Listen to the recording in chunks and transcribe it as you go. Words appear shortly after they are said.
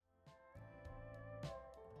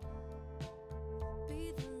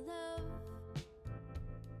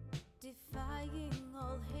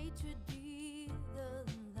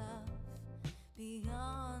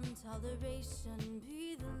toleration,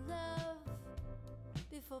 be the love.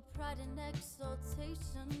 Before pride and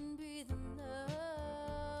exaltation, be the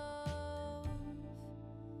love.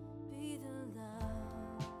 Be the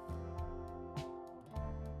love.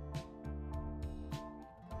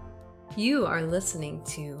 You are listening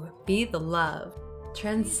to Be the Love,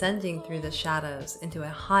 transcending through the shadows into a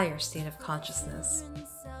higher state of consciousness.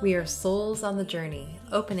 We are souls on the journey,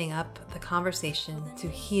 opening up the conversation to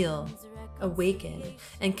heal, awaken,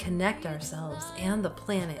 and connect ourselves and the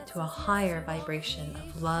planet to a higher vibration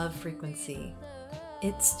of love frequency.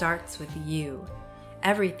 It starts with you.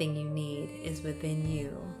 Everything you need is within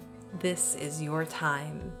you. This is your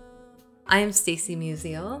time. I am Stacy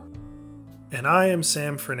Musial. And I am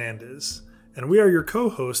Sam Fernandez, and we are your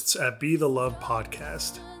co-hosts at Be the Love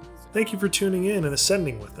podcast. Thank you for tuning in and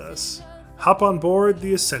ascending with us. Hop on board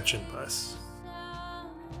the Ascension Bus.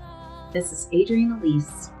 This is Adrienne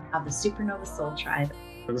Elise of the Supernova Soul Tribe.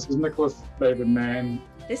 This is Nicholas David Mann.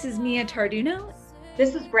 This is Mia Tarduno.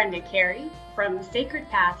 This is Brenda Carey from the Sacred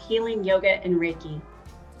Path Healing Yoga and Reiki.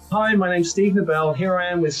 Hi, my name's Steve Nabel. Here I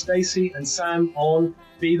am with Stacey and Sam on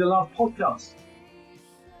Be the Love podcast.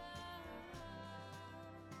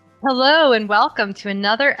 Hello and welcome to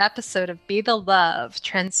another episode of Be the Love,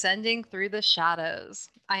 transcending through the shadows.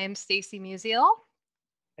 I am Stacy Musial.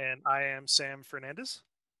 And I am Sam Fernandez.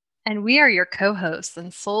 And we are your co-hosts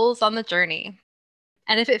and souls on the journey.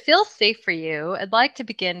 And if it feels safe for you, I'd like to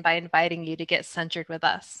begin by inviting you to get centered with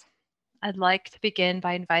us. I'd like to begin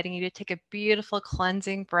by inviting you to take a beautiful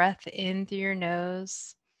cleansing breath in through your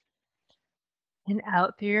nose and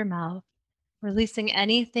out through your mouth, releasing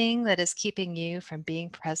anything that is keeping you from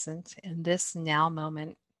being present in this now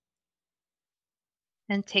moment.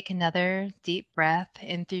 And take another deep breath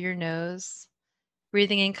in through your nose,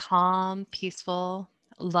 breathing in calm, peaceful,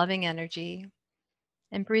 loving energy,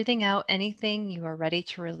 and breathing out anything you are ready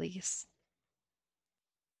to release.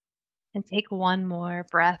 And take one more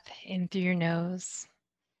breath in through your nose,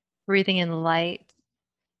 breathing in light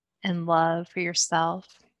and love for yourself.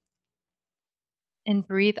 And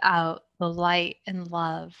breathe out the light and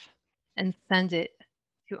love and send it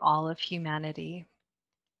to all of humanity.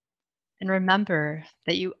 And remember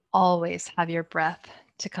that you always have your breath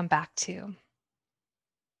to come back to.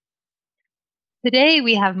 Today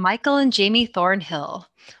we have Michael and Jamie Thornhill.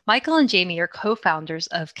 Michael and Jamie are co-founders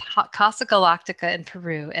of Casa Galactica in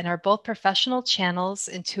Peru and are both professional channels,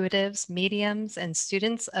 intuitives, mediums, and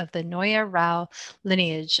students of the Noya Rao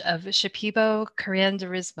lineage of Shipibo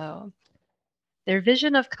Curanderismo. Their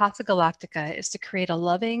vision of Casa Galactica is to create a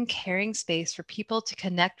loving, caring space for people to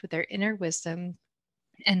connect with their inner wisdom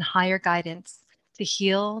and higher guidance, to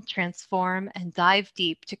heal, transform, and dive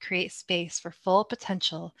deep to create space for full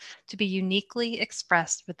potential to be uniquely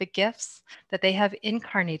expressed with the gifts that they have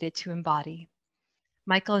incarnated to embody.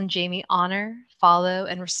 Michael and Jamie honor, follow,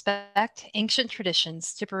 and respect ancient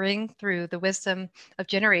traditions to bring through the wisdom of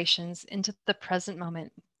generations into the present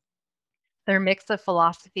moment. Their mix of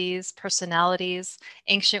philosophies, personalities,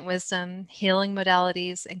 ancient wisdom, healing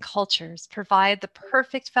modalities, and cultures provide the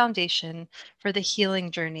perfect foundation for the healing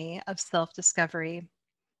journey of self-discovery.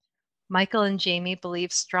 Michael and Jamie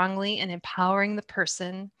believe strongly in empowering the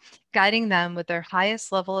person, guiding them with their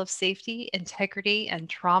highest level of safety, integrity, and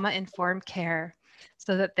trauma-informed care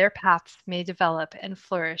so that their paths may develop and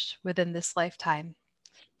flourish within this lifetime.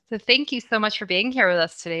 So thank you so much for being here with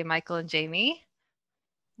us today, Michael and Jamie.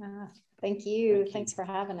 Thank you. Thanks for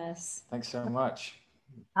having us. Thanks so much.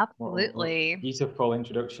 Absolutely. What a beautiful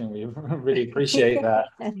introduction. We really appreciate that.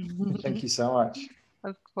 Thank you so much.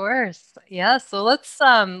 Of course. Yeah. So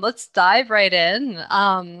let's dive right in.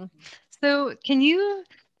 So can you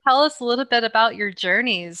tell us a little bit about your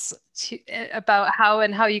journeys about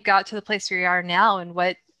how you got to the place where you are now and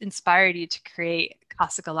what inspired you to create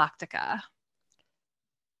Casa Galactica?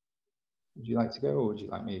 Would you like to go or would you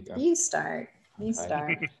like me to go? You start.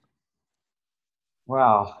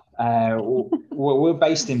 Well, we're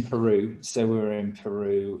based in Peru. So we're in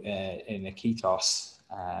Peru in Iquitos,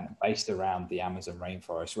 based around the Amazon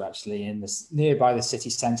rainforest. We're actually nearby the city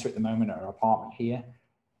center at the moment at our apartment here.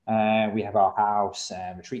 We have our house,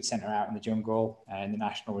 retreat center out in the jungle and the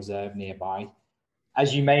National Reserve nearby.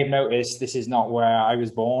 As you may have noticed, this is not where I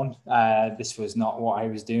was born. This was not what I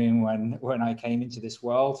was doing when I came into this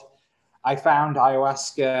world. I found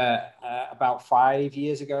ayahuasca about 5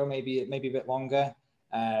 years ago, maybe a bit longer,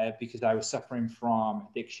 because I was suffering from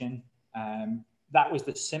addiction. That was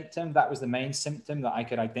the symptom. That was the main symptom that I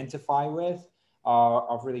could identify with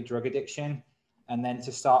of really drug addiction. And then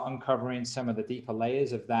to start uncovering some of the deeper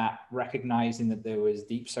layers of that, recognizing that there was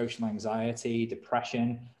deep social anxiety,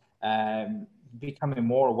 depression, becoming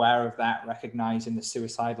more aware of that, recognizing the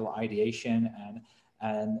suicidal ideation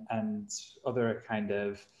and other kind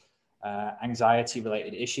of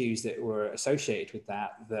anxiety-related issues that were associated with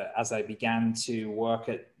that as I began to work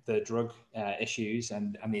at the drug issues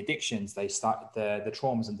and the addictions, the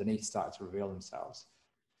traumas underneath started to reveal themselves.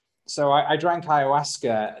 So I drank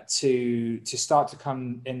ayahuasca to start to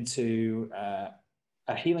come into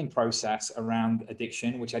a healing process around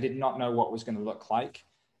addiction, which I did not know what was going to look like.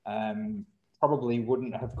 Probably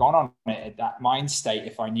wouldn't have gone on it at that mind state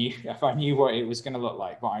if I knew what it was going to look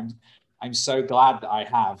like. But I'm so glad that I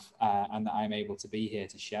have and that I'm able to be here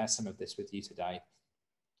to share some of this with you today.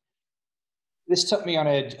 This took me on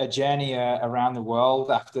a journey around the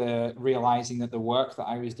world after realizing that the work that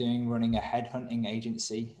I was doing, running a headhunting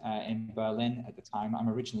agency in Berlin at the time, I'm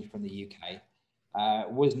originally from the UK,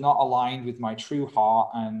 was not aligned with my true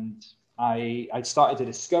heart. And I started to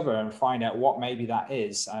discover and find out what maybe that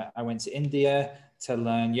is. I went to India to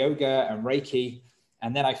learn yoga and Reiki.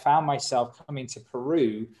 And then I found myself coming to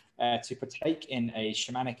Peru to partake in a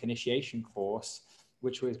shamanic initiation course,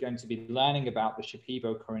 which was going to be learning about the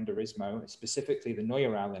Shipibo Curanderismo, specifically the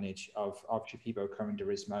Noyarao lineage of Shipibo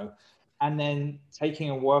Curanderismo, and then taking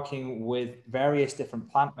and working with various different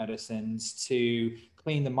plant medicines to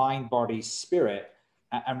clean the mind, body, spirit,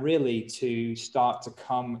 and really to start to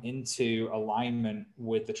come into alignment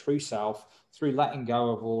with the true self through letting go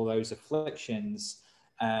of all those afflictions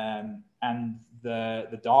and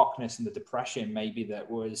the darkness and the depression maybe that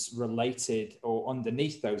was related or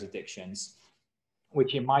underneath those addictions.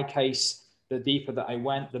 Which in my case, the deeper that I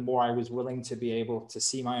went, the more I was willing to be able to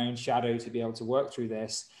see my own shadow, to be able to work through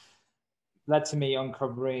this, led to me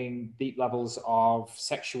uncovering deep levels of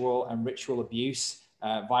sexual and ritual abuse,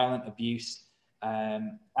 violent abuse.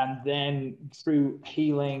 And then through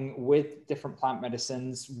healing with different plant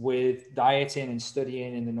medicines, with dieting and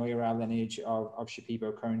studying in the Noyarao lineage of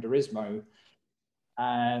Shipibo Curanderismo,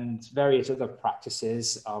 and various other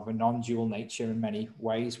practices of a non-dual nature in many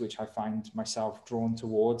ways, which I find myself drawn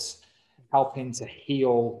towards, helping to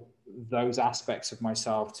heal those aspects of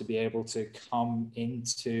myself to be able to come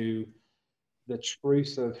into the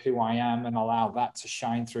truth of who I am and allow that to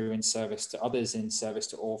shine through in service to others, in service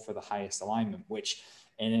to all for the highest alignment, which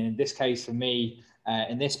in this case for me,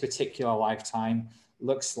 in this particular lifetime,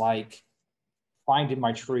 looks like finding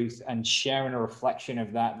my truth and sharing a reflection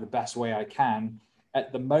of that the best way I can.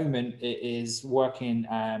 At the moment, it is working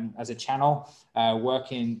as a channel,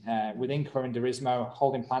 working within Curanderismo,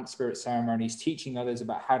 holding plant spirit ceremonies, teaching others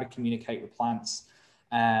about how to communicate with plants,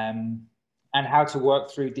 and how to work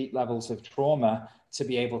through deep levels of trauma to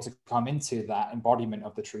be able to come into that embodiment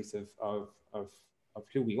of the truth of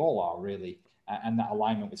who we all are, really, and that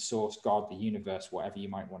alignment with Source, God, the universe, whatever you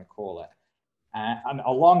might want to call it. And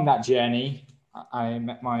along that journey, I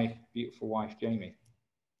met my beautiful wife, Jamie.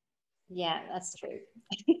 Yeah, that's true.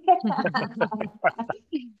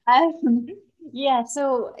 Yeah,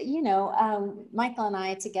 so, Michael and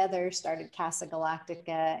I together started Casa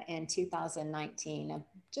Galactica in 2019,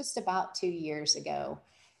 just about 2 years ago.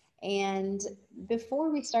 And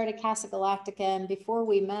before we started Casa Galactica and before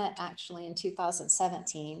we met actually in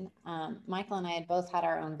 2017, Michael and I had both had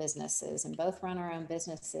our own businesses and both run our own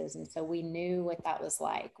businesses. And so we knew what that was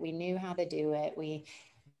like. We knew how to do it. We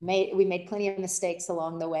made plenty of mistakes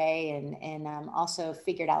along the way and also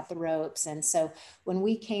figured out the ropes. And so when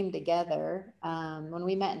we came together, when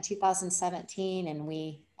we met in 2017 and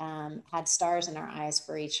we had stars in our eyes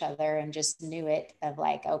for each other and just knew it of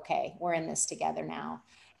like, okay, we're in this together now.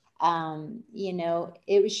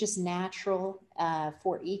 It was just natural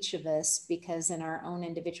for each of us because in our own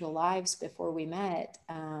individual lives before we met,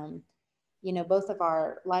 both of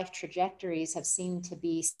our life trajectories have seemed to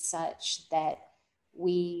be such that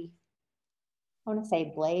we, I want to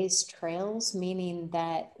say blaze trails, meaning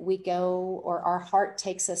that we go or our heart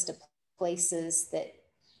takes us to places that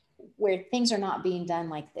where things are not being done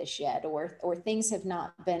like this yet, or things have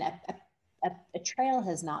not been, a trail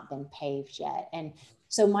has not been paved yet. And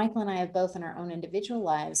so Michael and I have both in our own individual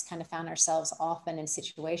lives kind of found ourselves often in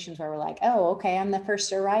situations where we're like, oh, okay, I'm the first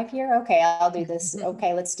to arrive here. Okay, I'll do this.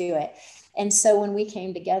 Okay, let's do it. And so when we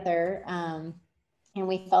came together, and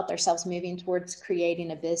we felt ourselves moving towards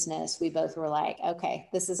creating a business, we both were like, okay,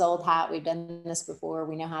 this is old hat. We've done this before.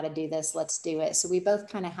 We know how to do this. Let's do it. So we both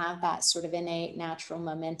kind of have that sort of innate natural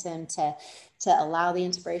momentum to allow the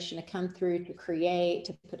inspiration to come through, to create,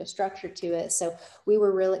 to put a structure to it. So we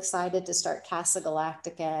were real excited to start Casa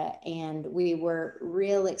Galactica, and we were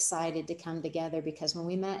real excited to come together because when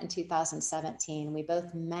we met in 2017, we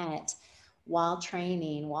both met while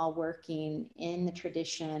training, while working in the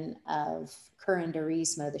tradition of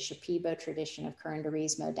curanderismo, the Shipibo tradition of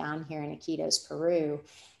curanderismo down here in Iquitos, Peru.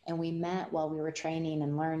 And we met while we were training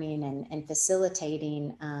and learning and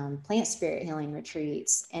facilitating plant spirit healing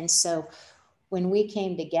retreats. And so when we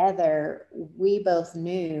came together, we both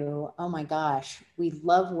knew, oh my gosh, we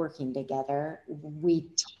love working together. We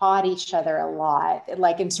taught each other a lot,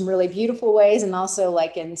 like in some really beautiful ways and also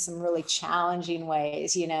like in some really challenging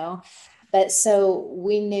ways, you know? But so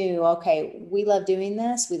we knew, okay, we love doing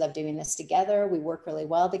this. We love doing this together. We work really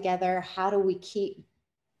well together. How do we keep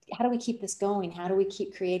this going? How do we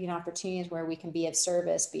keep creating opportunities where we can be of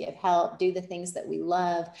service, be of help, do the things that we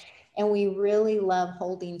love? And we really love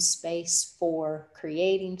holding space for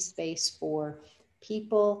creating space for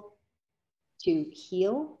people to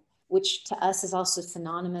heal, which to us is also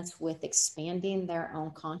synonymous with expanding their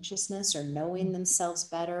own consciousness or knowing themselves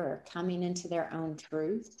better or coming into their own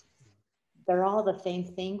truth. They're all the same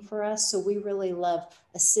thing for us. So we really love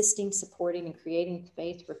assisting, supporting, and creating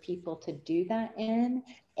space for people to do that in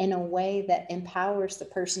a way that empowers the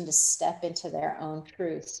person to step into their own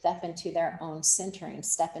truth, step into their own centering,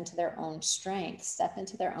 step into their own strength, step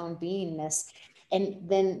into their own beingness. And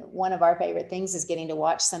then one of our favorite things is getting to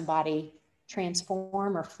watch somebody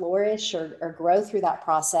transform or flourish or grow through that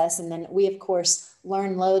process. And then we, of course,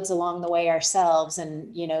 learn loads along the way ourselves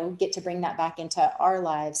and, you know, get to bring that back into our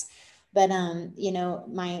lives. But, you know,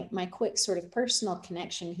 my quick sort of personal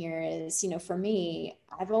connection here is, you know, for me,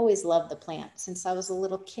 I've always loved the plant since I was a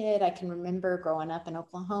little kid. I can remember growing up in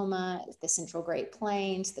Oklahoma, the Central Great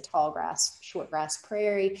Plains, the tall grass, short grass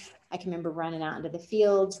prairie. I can remember running out into the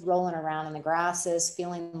fields, rolling around in the grasses,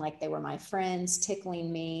 feeling like they were my friends,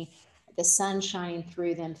 tickling me, the sun shining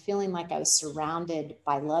through them, feeling like I was surrounded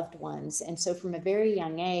by loved ones. And so from a very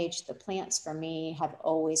young age, the plants for me have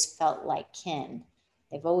always felt like kin.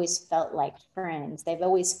 They've always felt like friends. They've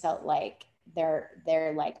always felt like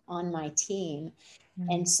they're like on my team.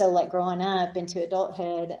 And so like growing up into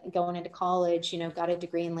adulthood, going into college, you know, got a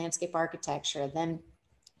degree in landscape architecture, then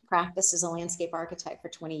practiced as a landscape architect for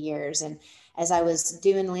 20 years. And as I was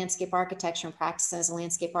doing landscape architecture and practicing as a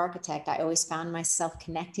landscape architect, I always found myself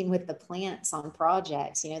connecting with the plants on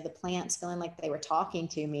projects, you know, the plants feeling like they were talking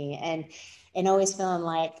to me and always feeling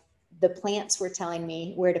like the plants were telling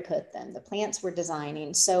me where to put them. The plants were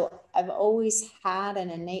designing. So I've always had an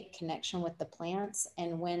innate connection with the plants.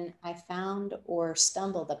 And when I found or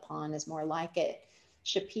stumbled upon is more like it,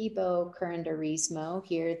 Shipibo curanderismo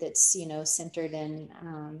here that's, you know, centered in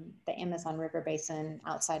the Amazon River Basin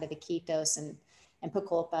outside of Iquitos and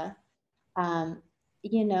Pucallpa.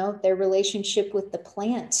 You know, their relationship with the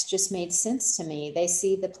plants just made sense to me. They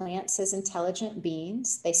see the plants as intelligent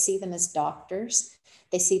beings. They see them as doctors.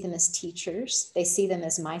 They see them as teachers. They see them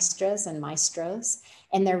as maestras and maestros.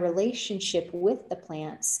 And their relationship with the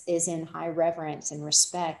plants is in high reverence and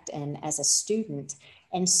respect and as a student.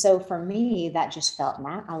 And so for me, that just felt,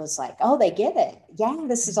 I was like, oh, they get it. Yeah,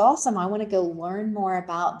 this is awesome. I want to go learn more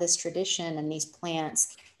about this tradition and these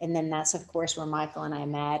plants. And then that's, of course, where Michael and I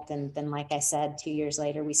met. And then, like I said, 2 years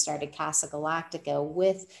later, we started Casa Galactica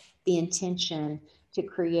with the intention to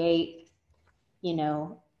create, you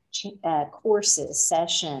know, courses,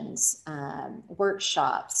 sessions,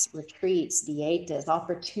 workshops, retreats, dietas,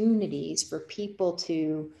 opportunities for people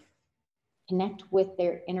to connect with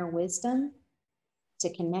their inner wisdom,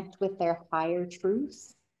 to connect with their higher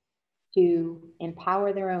truth, to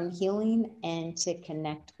empower their own healing, and to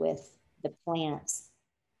connect with the plants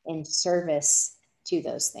in service to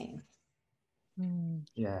those things.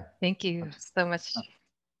 Yeah. Thank you so much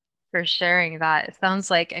for sharing that. It sounds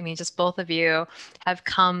like, I mean, just both of you have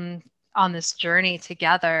come on this journey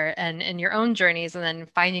together and in your own journeys and then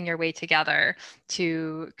finding your way together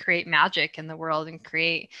to create magic in the world and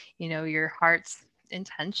create, you know, your heart's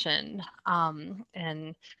intention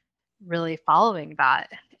and really following that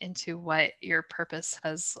into what your purpose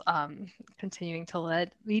has continuing to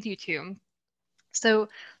lead you to. So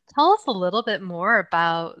tell us a little bit more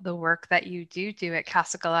about the work that you do at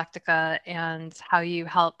Casa Galactica and how you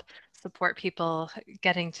help support people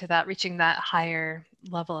getting to that, reaching that higher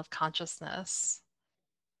level of consciousness.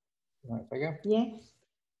 Right, there you go. Yeah.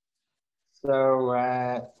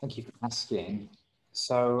 So thank you for asking.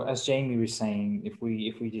 So as Jamie was saying, if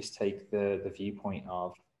we just take the viewpoint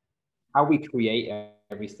of how we create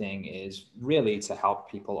everything is really to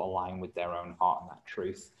help people align with their own heart and that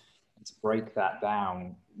truth. And to break that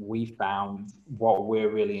down, we found what we're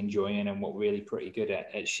really enjoying and what we're really pretty good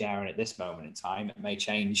at sharing at this moment in time. It may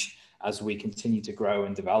change as we continue to grow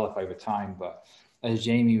and develop over time, but as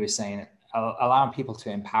Jamie was saying, allowing people to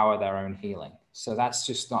empower their own healing. So that's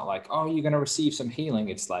just not like, oh, you're going to receive some healing.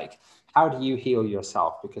 It's like, how do you heal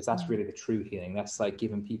yourself? Because that's really the true healing. That's like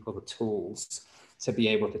giving people the tools to be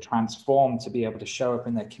able to transform, to be able to show up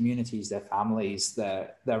in their communities, their families,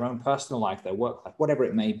 their own personal life, their work life, whatever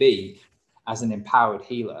it may be, as an empowered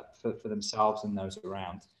healer for themselves and those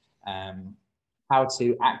around. How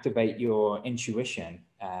to activate your intuition,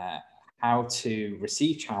 how to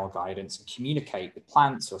receive channel guidance and communicate with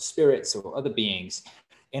plants or spirits or other beings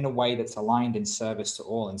in a way that's aligned in service to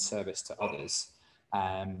all, in service to others.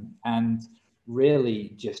 And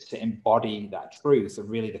really just to embody that truth of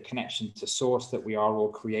really the connection to source, that we are all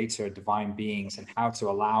creator, divine beings, and how to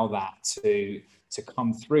allow that to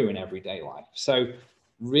come through in everyday life. So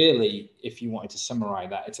really, if you wanted to summarize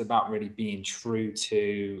that, it's about really being true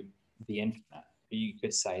to the infinite. You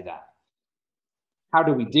could say that. How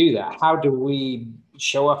do we do that? How do we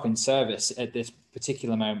show up in service at this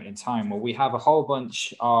particular moment in time? Well, we have a whole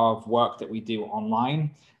bunch of work that we do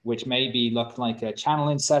online, which maybe look like a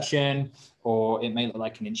channeling session, or it may look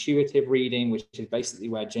like an intuitive reading, which is basically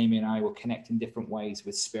where Jamie and I will connect in different ways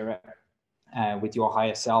with spirit, with your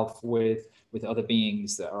higher self, with other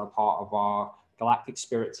beings that are a part of our galactic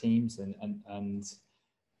spirit teams, and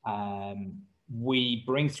we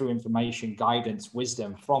bring through information, guidance,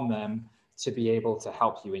 wisdom from them to be able to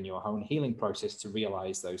help you in your own healing process to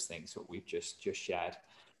realize those things that we've just shared.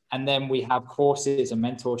 And then we have courses and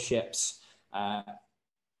mentorships,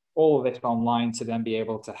 all of it online, to then be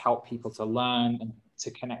able to help people to learn and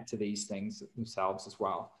to connect to these things themselves as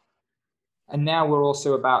well. And now we're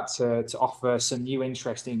also about to offer some new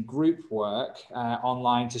interesting group work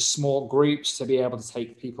online to small groups, to be able to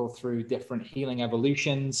take people through different healing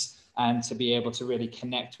evolutions and to be able to really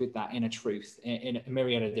connect with that inner truth in a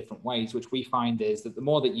myriad of different ways, which we find is that the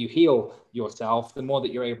more that you heal yourself, the more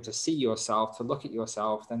that you're able to see yourself, to look at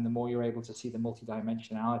yourself, then the more you're able to see the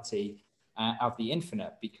multidimensionality of the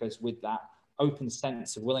infinite, because with that open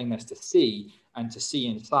sense of willingness to see and to see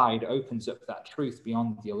inside opens up that truth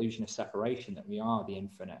beyond the illusion of separation, that we are the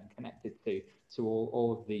infinite and connected to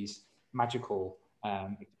all of these magical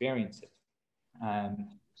experiences.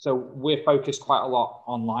 So we're focused quite a lot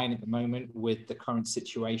online at the moment with the current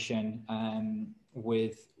situation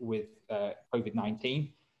with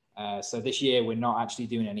COVID-19. So this year we're not actually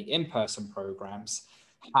doing any in-person programs.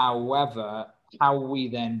 However, how we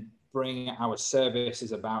then bring our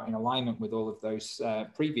services about in alignment with all of those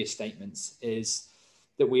previous statements is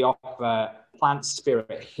that we offer plant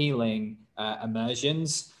spirit healing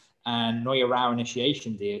immersions and Noya Rao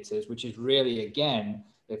initiation theatres, which is really, again,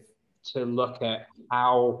 to look at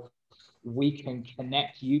how we can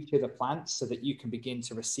connect you to the plants so that you can begin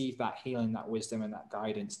to receive that healing, that wisdom, and that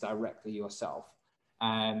guidance directly yourself.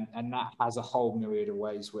 And that has a whole myriad of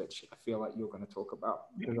ways, which I feel like you're going to talk about,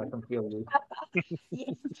 because I can feel you.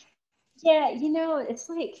 Yeah, you know, it's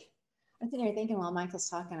like, I'm sitting here thinking while Michael's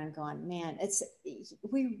talking, I'm going, man,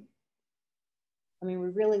 we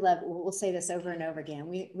really love, we'll say this over and over again.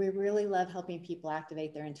 We really love helping people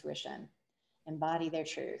activate their intuition, embody their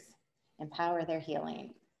truth, empower their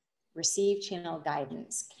healing, receive channel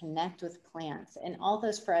guidance, connect with plants. And all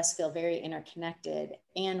those for us feel very interconnected.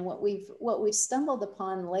 And what we've stumbled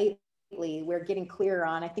upon lately, we're getting clearer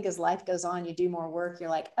on. I think as life goes on, you do more work.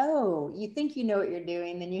 You're like, oh, you think you know what you're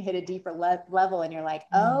doing. Then you hit a deeper level and you're like,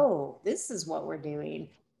 oh, this is what we're doing.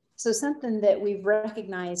 So something that we've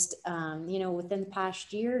recognized, within the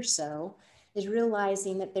past year or so is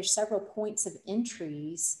realizing that there's several points of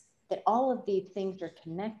entries, that all of these things are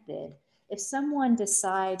connected. If someone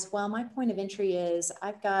decides, well, my point of entry is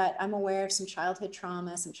I'm aware of some childhood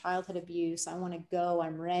trauma, some childhood abuse. I want to go,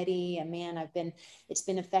 I'm ready. And man, it's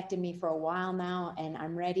been affecting me for a while now, and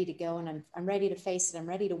I'm ready to go, and I'm ready to face it. I'm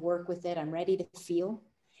ready to work with it. I'm ready to feel.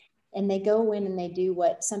 And they go in and they do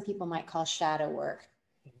what some people might call shadow work,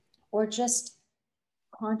 or just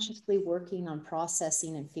consciously working on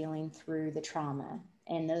processing and feeling through the trauma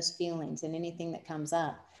and those feelings and anything that comes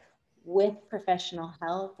up, with professional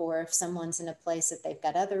help, or if someone's in a place that they've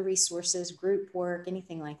got other resources, group work,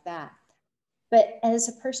 anything like that. But as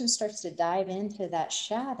a person starts to dive into that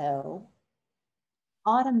shadow,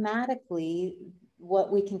 automatically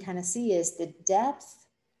what we can kind of see is the depth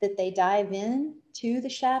that they dive in to the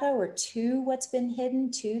shadow, or to what's been hidden,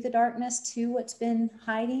 to the darkness, to what's been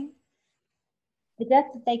hiding. The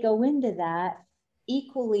depth that they go into that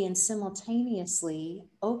equally and simultaneously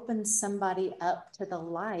opens somebody up to the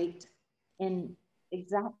light in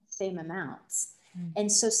exact same amounts.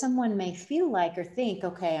 And so someone may feel like or think,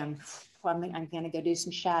 okay, I'm going to go do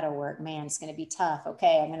some shadow work. Man, it's going to be tough.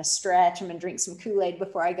 Okay, I'm going to stretch. I'm going to drink some Kool-Aid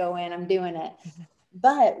before I go in. I'm doing it.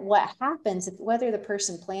 But what happens, whether the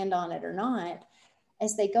person planned on it or not,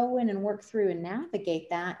 as they go in and work through and navigate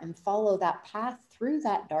that and follow that path through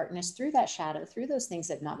that darkness, through that shadow, through those things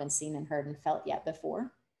that have not been seen and heard and felt yet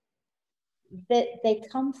before, that they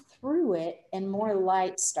come through it and more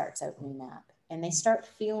light starts opening up, and they start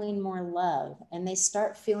feeling more love, and they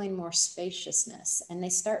start feeling more spaciousness, and they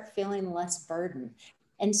start feeling less burden.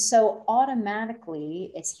 And so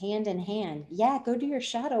automatically it's hand in hand. Yeah, go do your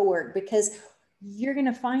shadow work, because you're going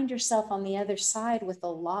to find yourself on the other side with a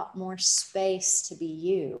lot more space to be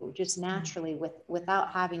you, just naturally, without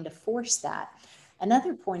having to force that.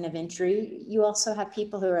 Another point of entry, you also have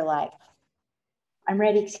people who are like, I'm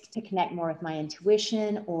ready to connect more with my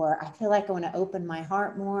intuition, or I feel like I want to open my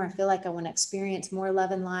heart more. I feel like I want to experience more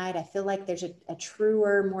love and light. I feel like there's a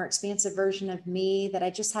truer, more expansive version of me that I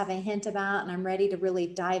just have a hint about, and I'm ready to really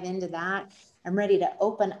dive into that. I'm ready to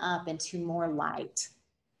open up into more light,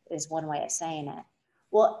 is one way of saying it.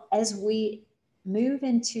 Well, as we move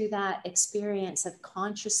into that experience of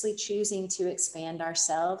consciously choosing to expand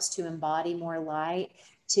ourselves, to embody more light,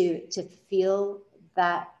 to feel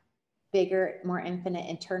that bigger, more infinite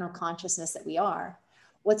internal consciousness that we are,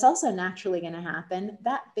 what's also naturally going to happen,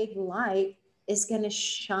 that big light is going to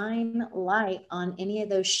shine light on any of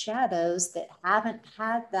those shadows that haven't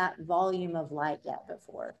had that volume of light yet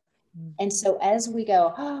before. And so as we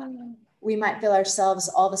go, we might feel ourselves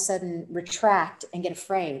all of a sudden retract and get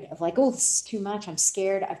afraid of like, oh, this is too much. I'm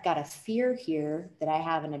scared. I've got a fear here that I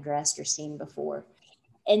haven't addressed or seen before.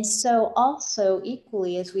 And so also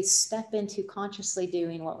equally, as we step into consciously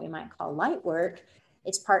doing what we might call light work,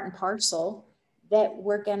 it's part and parcel that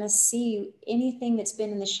we're going to see anything that's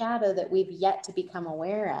been in the shadow that we've yet to become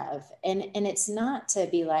aware of. And it's not to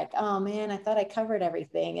be like, oh man, I thought I covered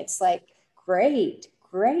everything. It's like, great.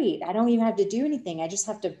 I don't even have to do anything. I just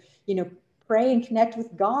have to, pray and connect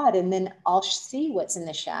with God, and then I'll see what's in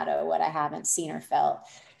the shadow, what I haven't seen or felt.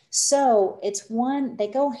 So it's they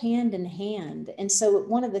go hand in hand. And so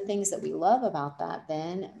one of the things that we love about that,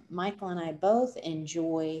 then Michael and I both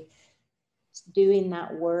enjoy doing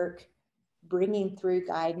that work, bringing through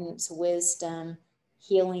guidance, wisdom,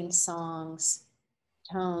 healing songs,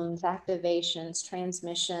 tones, activations,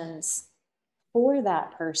 transmissions for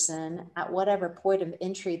that person at whatever point of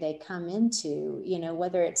entry they come into,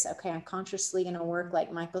 whether it's, okay, I'm consciously going to work, like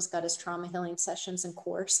Michael's got his trauma healing sessions and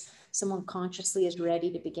course. Someone consciously is ready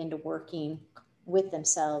to begin to working with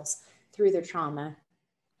themselves through their trauma.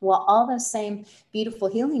 Well, all those same beautiful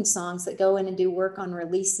healing songs that go in and do work on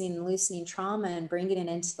releasing and loosening trauma and bringing it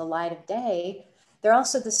into the light of day, they're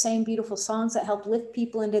also the same beautiful songs that help lift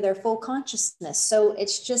people into their full consciousness. So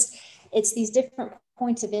it's these different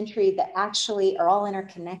points of entry that actually are all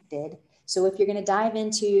interconnected. So if you're going to dive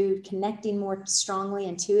into connecting more strongly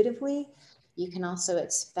intuitively, you can also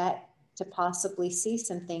expect to possibly see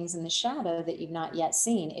some things in the shadow that you've not yet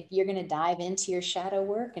seen. If you're going to dive into your shadow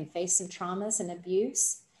work and face some traumas and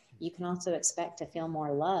abuse, you can also expect to feel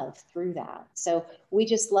more love through that. So we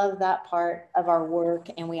just love that part of our work.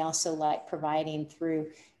 And we also like providing through,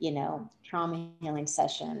 trauma healing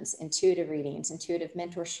sessions, intuitive readings, intuitive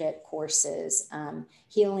mentorship courses,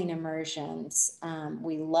 healing immersions.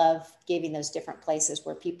 We love giving those different places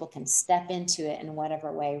where people can step into it in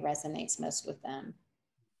whatever way resonates most with them.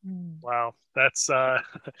 Wow. That's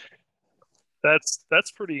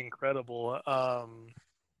that's pretty incredible.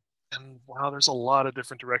 And wow, there's a lot of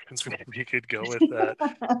different directions we could go with that.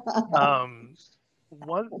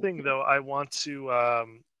 One thing though, I want to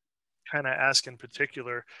kind of ask in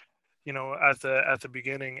particular, at the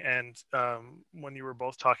beginning, and when you were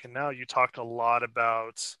both talking now, you talked a lot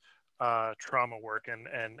about trauma work and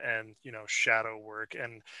shadow work.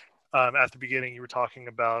 And at the beginning, you were talking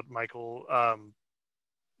about, Michael,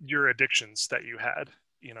 your addictions that you had,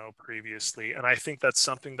 previously. And I think that's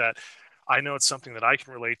something that I know it's something that I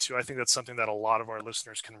can relate to. I think that's something that a lot of our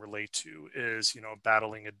listeners can relate to is,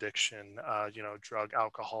 battling addiction, drug,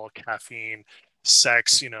 alcohol, caffeine,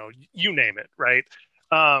 sex, you name it. Right.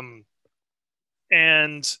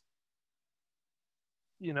 And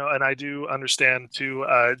and I do understand too,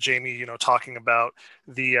 Jamie, talking about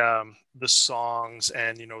the songs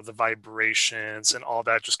and, the vibrations and all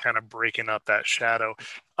that, just kind of breaking up that shadow.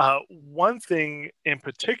 One thing in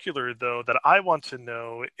particular, though, that I want to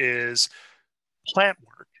know is plant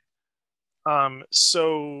work.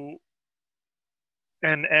 So,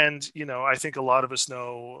 and, I think a lot of us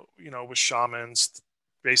know, with shamans,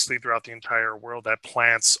 basically throughout the entire world, that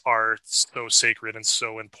plants are so sacred and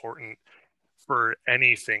so important for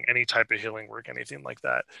anything, any type of healing work, anything like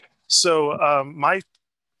that. So I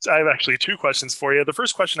have actually two questions for you. The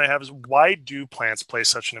first question I have is, why do plants play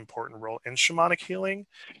such an important role in shamanic healing?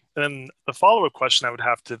 And then the follow-up question I would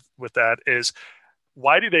have with that is,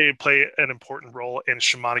 why do they play an important role in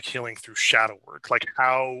shamanic healing through shadow work? Like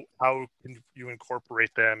how can you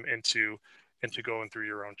incorporate them into going through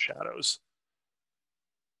your own shadows?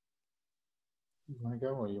 You want to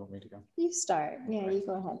go or you want me to go? You start. Yeah, you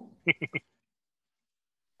go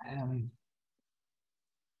ahead.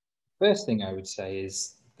 First thing I would say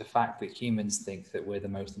is the fact that humans think that we're the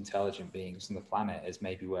most intelligent beings on the planet is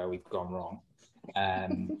maybe where we've gone wrong.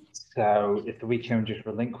 So if we can just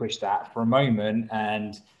relinquish that for a moment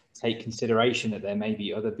and take consideration that there may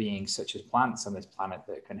be other beings such as plants on this planet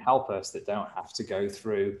that can help us, that don't have to go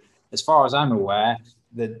through, as far as I'm aware,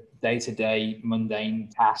 the day-to-day mundane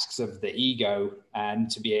tasks of the ego, and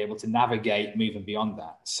to be able to navigate moving beyond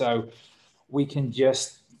that. So we can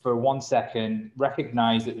just, for 1 second,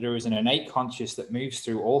 recognize that there is an innate conscious that moves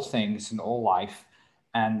through all things and all life,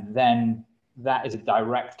 and then that is a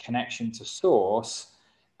direct connection to source.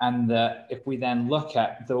 And that if we then look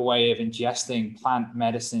at the way of ingesting plant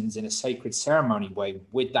medicines in a sacred ceremony way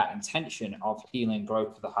with that intention of healing,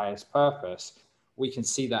 growth for the highest purpose, we can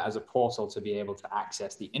see that as a portal to be able to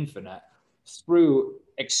access the infinite through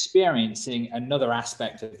experiencing another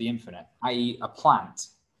aspect of the infinite, i.e. a plant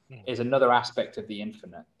is another aspect of the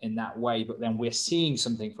infinite in that way, but then we're seeing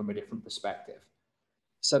something from a different perspective.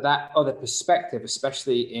 So that other perspective,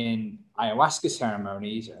 especially in ayahuasca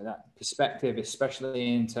ceremonies, that perspective,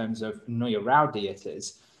 especially in terms of Nuya Rao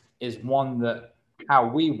deities, is one that how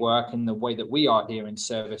we work in the way that we are here in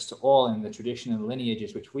service to all in the tradition and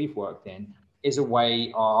lineages which we've worked in, is a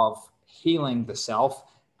way of healing the self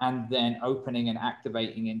and then opening and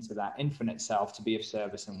activating into that infinite self to be of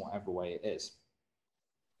service in whatever way it is.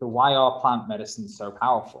 So why are plant medicines so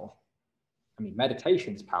powerful? I mean,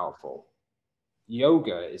 meditation is powerful.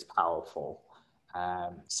 Yoga is powerful.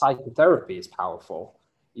 Psychotherapy is powerful.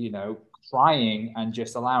 Crying and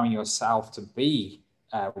just allowing yourself to be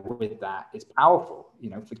with that is powerful.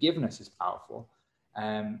 Forgiveness is powerful.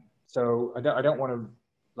 So I don't want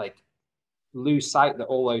to lose sight that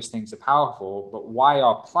all those things are powerful, but why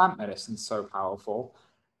are plant medicines so powerful?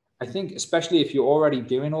 I think especially if you're already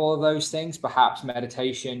doing all of those things, perhaps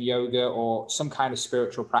meditation, yoga, or some kind of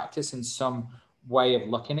spiritual practice in some way of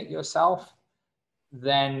looking at yourself,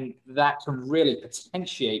 then that can really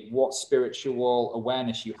potentiate what spiritual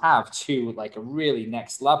awareness you have to a really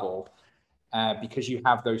next level, because you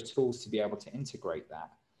have those tools to be able to integrate that.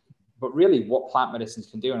 But really what plant medicines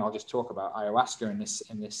can do, and I'll just talk about ayahuasca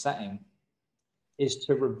in this setting, is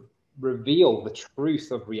to reveal the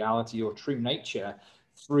truth of reality or true nature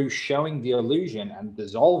through showing the illusion and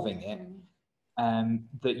dissolving it,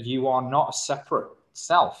 that you are not a separate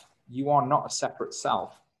self. You are not a separate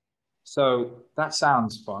self. So that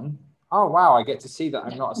sounds fun. Oh, wow, I get to see that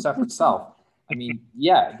I'm not a separate self. I mean,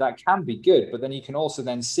 yeah, that can be good, but then you can also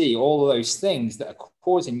then see all of those things that are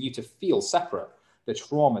causing you to feel separate, the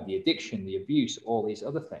trauma, the addiction, the abuse, all these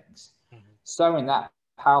other things. So in that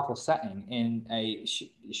powerful setting, in a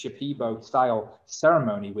Shipibo style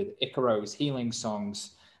ceremony with Ikaros, healing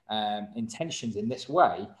songs, intentions in this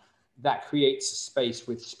way, that creates a space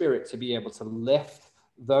with spirit to be able to lift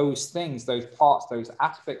those things, those parts, those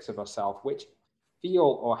aspects of ourselves which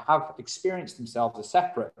feel or have experienced themselves as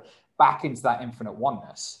separate, back into that infinite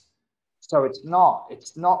oneness. So it's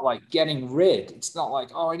not like getting rid. It's not like,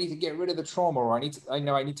 oh, I need to get rid of the trauma, or I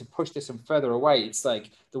need to push this further away. It's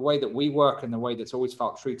like the way that we work and the way that's always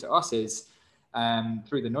felt true to us is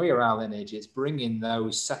through the Nuya Rao lineage, is bringing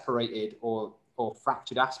those separated or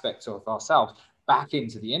fractured aspects of ourselves back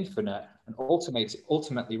into the infinite, and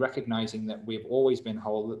ultimately recognizing that we've always been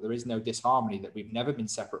whole, that there is no disharmony, that we've never been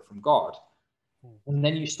separate from God. And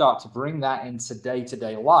then you start to bring that into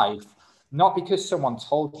day-to-day life, not because someone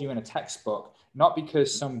told you in a textbook, not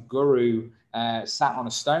because some guru sat on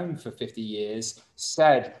a stone for 50 years,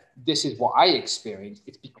 said, this is what I experienced.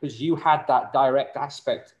 It's because you had that direct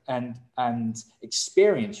aspect and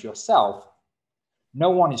experience yourself. No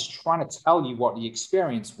one is trying to tell you what the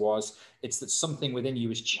experience was. It's that something within you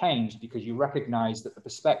has changed because you recognize that the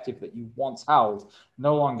perspective that you once held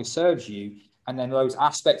no longer serves you. And then those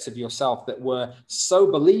aspects of yourself that were so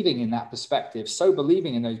believing in that perspective, so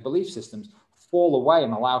believing in those belief systems, fall away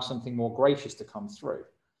and allow something more gracious to come through,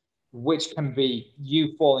 which can be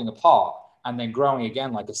you falling apart and then growing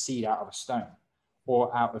again like a seed out of a stone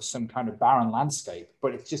or out of some kind of barren landscape.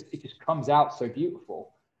 But it just comes out so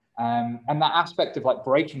beautiful. And that aspect of like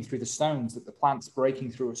breaking through the stones, that the plant's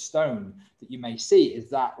breaking through a stone that you may see, is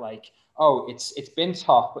that like, oh, it's been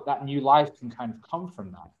tough, but that new life can kind of come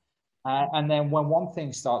from that. And then when one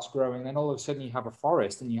thing starts growing, then all of a sudden you have a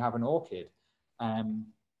forest and you have an orchid.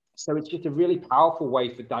 So it's just a really powerful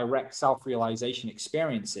way for direct self-realization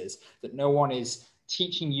experiences that no one is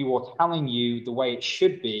teaching you or telling you the way it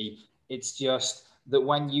should be. It's just that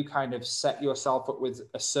when you kind of set yourself up with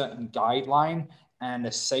a certain guideline and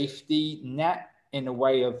a safety net in a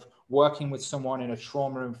way of working with someone in a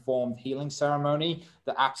trauma-informed healing ceremony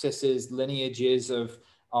that accesses lineages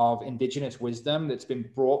of indigenous wisdom that's been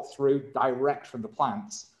brought through direct from the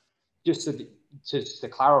plants. Just to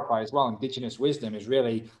clarify as well, indigenous wisdom is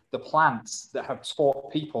really the plants that have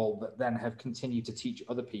taught people that then have continued to teach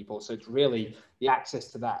other people. So it's really the access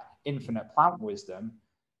to that infinite plant wisdom,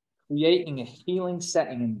 creating a healing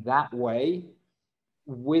setting in that way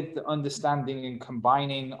with the understanding and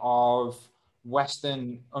combining of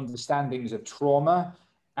Western understandings of trauma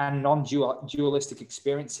and non-dualistic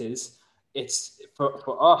experiences. It's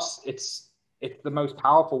for us, it's the most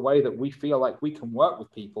powerful way that we feel like we can work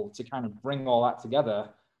with people to kind of bring all that together,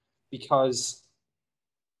 because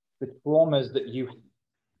the traumas that you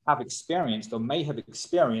have experienced or may have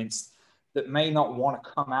experienced that may not want to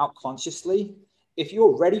come out consciously, if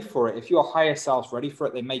you're ready for it, if your higher self's ready for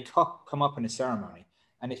it, they may come up in a ceremony.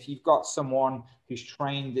 And if you've got someone who's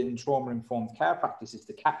trained in trauma-informed care practices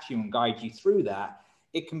to catch you and guide you through that,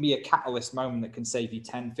 it can be a catalyst moment that can save you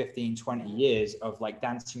 10, 15, 20 years of like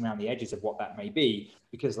dancing around the edges of what that may be.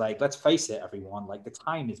 Because like, let's face it, everyone, like the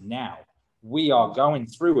time is now. We are going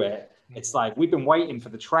through it. It's like, we've been waiting for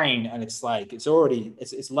the train and it's like, it's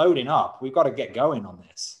loading up. We've got to get going on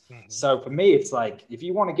this. Mm-hmm. So for me, it's like, if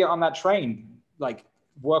you want to get on that train, like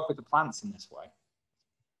work with the plants in this way.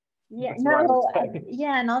 Yeah, no,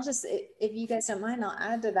 yeah, and I'll just, if you guys don't mind, I'll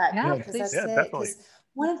add to that. Yeah, because that's it. Because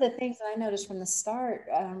one of the things that I noticed from the start,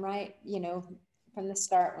 right, from the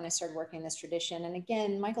start when I started working in this tradition, and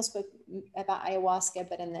again, Michael spoke about ayahuasca,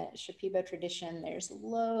 but in the Shipibo tradition, there's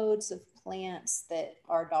loads of plants that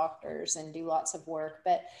are doctors and do lots of work.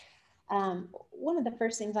 But one of the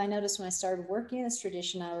first things I noticed when I started working in this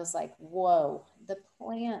tradition, I was like, whoa, the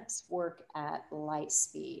plants work at light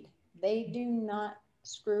speed. They do not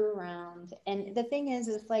screw around. And the thing is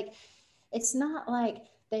like, it's not like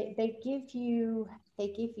they give you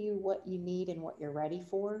what you need and what you're ready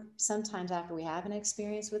for. Sometimes after we have an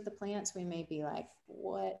experience with the plants, we may be like,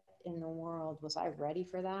 what in the world, was I ready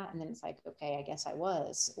for that? And then it's like, okay, I guess I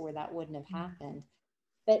was, or that wouldn't have happened.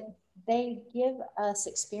 But they give us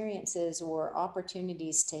experiences or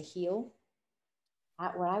opportunities to heal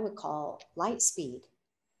at what I would call light speed.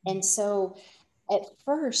 And so at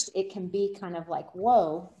first it can be kind of like,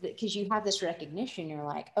 whoa, because you have this recognition. You're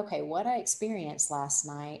like, okay, what I experienced last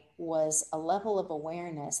night was a level of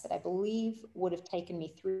awareness that I believe would have taken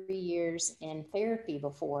me 3 years in therapy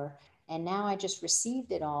before. And now I just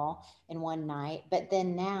received it all in one night. But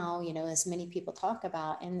then now, as many people talk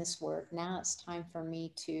about in this work, now it's time for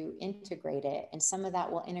me to integrate it. And some of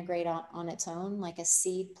that will integrate on its own, like a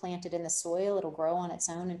seed planted in the soil. It'll grow on its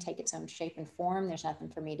own and take its own shape and form. There's nothing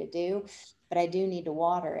for me to do, but I do need to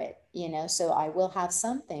water it, so I will have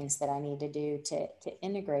some things that I need to do to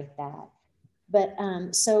integrate that. But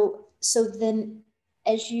so then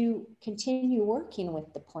as you continue working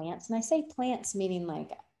with the plants, and I say plants meaning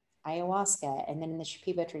like ayahuasca, and then in the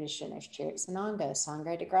Shipibo tradition, there's Chiricsanango,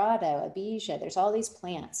 Sangre de Grado, Abijah, there's all these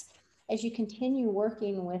plants. As you continue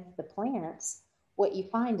working with the plants, what you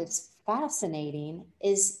find is fascinating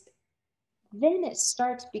is then it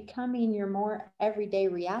starts becoming your more everyday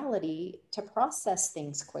reality to process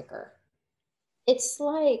things quicker. It's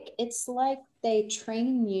like they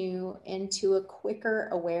train you into a quicker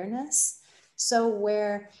awareness. So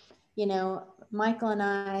where, Michael and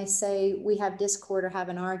I say we have discord or have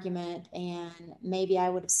an argument, and maybe I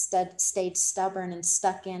would have stayed stubborn and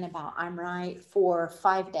stuck in about I'm right for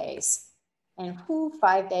 5 days. And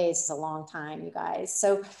 5 days is a long time, you guys.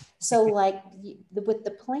 So like with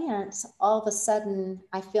the plants, all of a sudden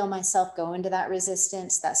I feel myself go into that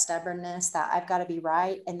resistance, that stubbornness, that I've got to be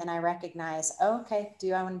right. And then I recognize, okay,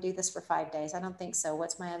 do I want to do this for 5 days? I don't think so.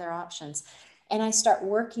 What's my other options? And I start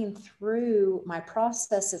working through my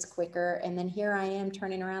processes quicker. And then here I am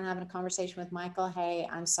turning around, having a conversation with Michael. Hey,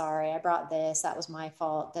 I'm sorry, I brought this. That was my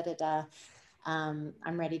fault. I'm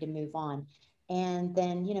ready to move on. And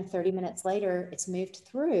then, 30 minutes later, it's moved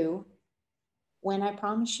through, when I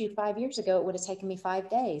promised you 5 years ago, it would have taken me 5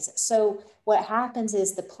 days. So what happens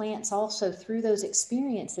is the plants also, through those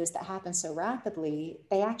experiences that happen so rapidly,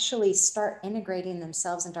 they actually start integrating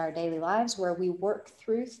themselves into our daily lives, where we work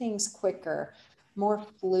through things quicker, more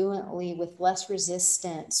fluently, with less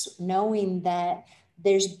resistance, knowing that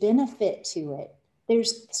there's benefit to it.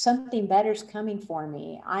 There's something better's coming for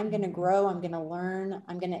me. I'm going to grow. I'm going to learn.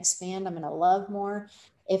 I'm going to expand. I'm going to love more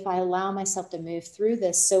if I allow myself to move through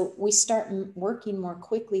this. So we start working more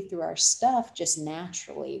quickly through our stuff just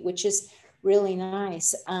naturally, which is really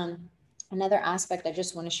nice. another aspect I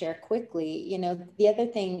just want to share quickly, the other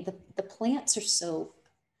thing, the plants are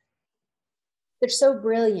they're so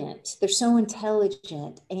brilliant. They're so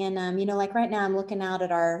intelligent. And, like right now I'm looking out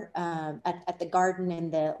at at the garden in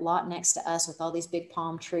the lot next to us with all these big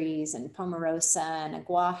palm trees and pomarosa and a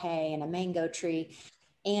guaje and a mango tree.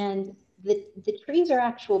 And the trees are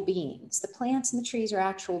actual beings. The plants and the trees are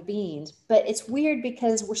actual beings. But it's weird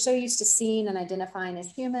because we're so used to seeing and identifying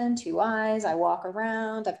as human, 2 eyes. I walk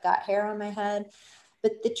around, I've got hair on my head.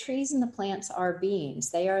 But the trees and the plants are beings.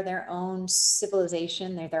 They are their own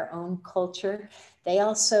civilization. They're their own culture.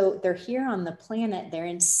 They're here on the planet. They're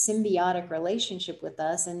in symbiotic relationship with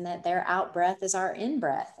us, and that their out breath is our in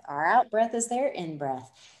breath. Our out breath is their in breath.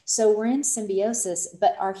 So we're in symbiosis,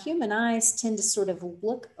 but our human eyes tend to sort of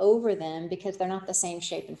look over them because they're not the same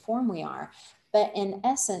shape and form we are. But in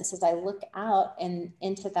essence, as I look out and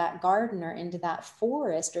into that garden or into that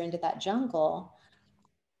forest or into that jungle,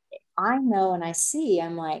 I know and I see,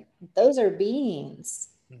 I'm like, those are beings.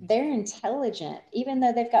 They're intelligent, even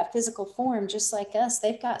though they've got physical form, just like us.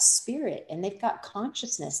 They've got spirit and they've got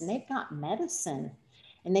consciousness and they've got medicine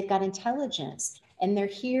and they've got intelligence. And they're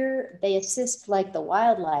here, they assist like the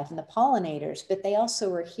wildlife and the pollinators, but they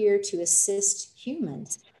also are here to assist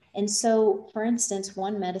humans. And so, for instance,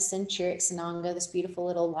 one medicine, Chirixinango, this beautiful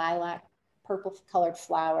little lilac purple colored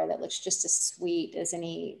flower that looks just as sweet as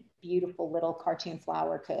any beautiful little cartoon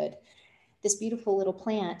flower could. This beautiful little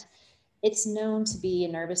plant, it's known to be a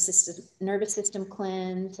nervous system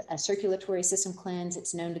cleanse, a circulatory system cleanse.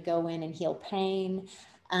 It's known to go in and heal pain.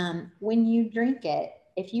 When you drink it,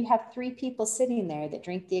 if you have 3 people sitting there that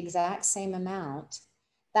drink the exact same amount,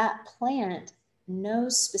 that plant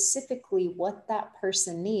knows specifically what that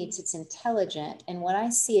person needs. It's intelligent. And what I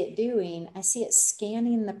see it doing, I see it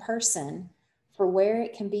scanning the person for where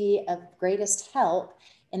it can be of greatest help.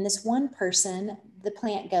 And this one person, the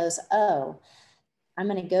plant goes, oh, I'm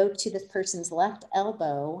going to go to this person's left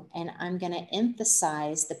elbow and I'm going to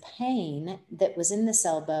emphasize the pain that was in this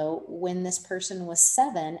elbow when this person was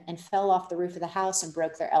 7 and fell off the roof of the house and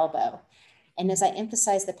broke their elbow. And as I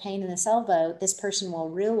emphasize the pain in this elbow, this person will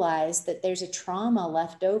realize that there's a trauma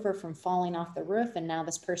left over from falling off the roof. And now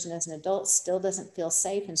this person as an adult still doesn't feel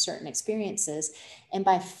safe in certain experiences. And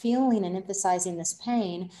by feeling and emphasizing this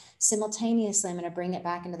pain, simultaneously, I'm going to bring it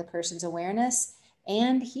back into the person's awareness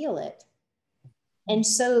and heal it. And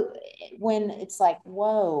so when it's like,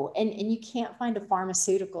 whoa, and you can't find a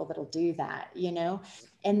pharmaceutical that'll do that,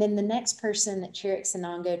 And then the next person that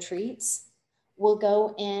Chirixinango treats will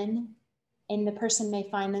go in, and the person may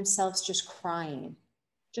find themselves just crying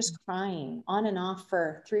on and off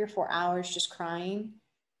for 3 or 4 hours, just crying,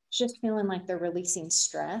 just feeling like they're releasing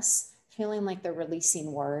stress, feeling like they're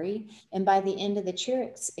releasing worry. And by the end of the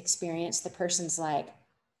Chirix experience, the person's like,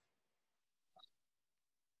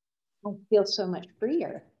 I feel so much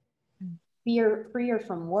freer. Freer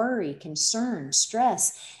from worry, concern,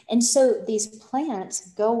 stress. And so these plants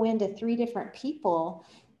go into 3 different people,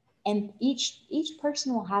 and each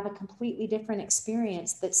person will have a completely different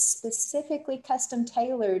experience that's specifically custom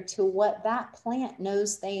tailored to what that plant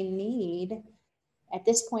knows they need at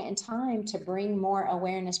this point in time to bring more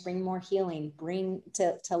awareness, bring more healing, bring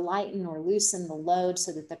to lighten or loosen the load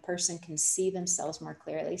so that the person can see themselves more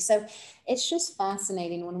clearly. So it's just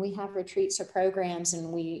fascinating when we have retreats or programs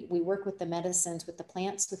and we work with the medicines, with the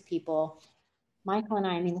plants, with people. Michael and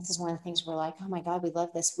I mean, this is one of the things we're like, oh my God, we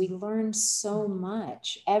love this. We learn so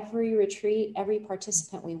much. Every retreat, every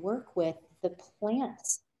participant we work with, the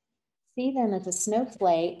plants see them as a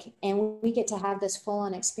snowflake, and we get to have this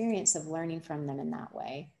full-on experience of learning from them in that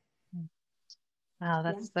way. Wow,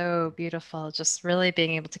 that's so beautiful. Just really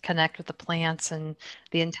being able to connect with the plants and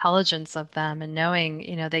the intelligence of them, and knowing,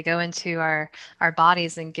 they go into our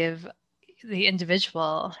bodies and give the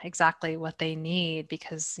individual exactly what they need,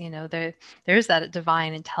 because there's that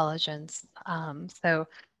divine intelligence. So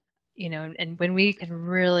and when we can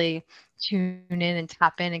really tune in and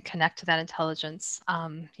tap in and connect to that intelligence,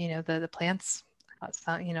 the plants,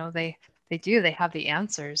 they have the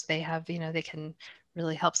answers. They have, they can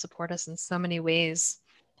really help support us in so many ways.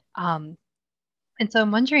 And so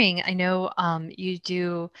I'm wondering, I know you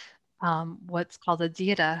do what's called a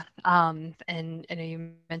dieta, and I know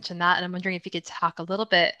you mentioned that, and I'm wondering if you could talk a little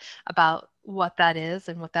bit about what that is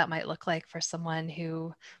and what that might look like for someone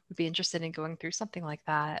who would be interested in going through something like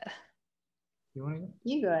that. You want to go?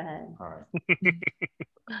 You go ahead. All right.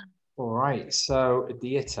 All right. So a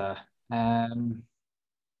dieta.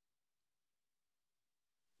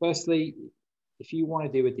 Firstly, if you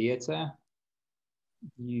want to do a dieta,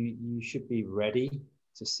 you should be ready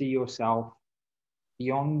to see yourself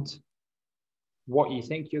beyond what you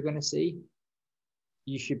think you're going to see.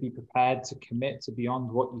 you should be prepared to commit to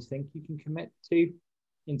beyond what you think you can commit to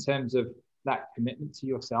in terms of that commitment to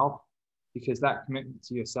yourself, because that commitment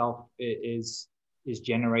to yourself is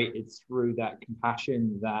generated through that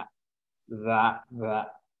compassion, that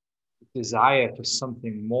desire for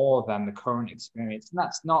something more than the current experience. And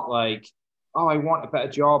that's not like, oh, I want a better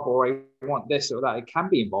job or I want this or that. It can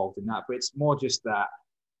be involved in that, but it's more just that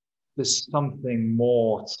there's something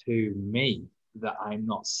more to me that I'm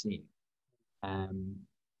not seeing.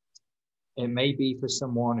 It may be for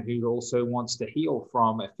someone who also wants to heal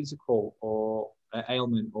from a physical or an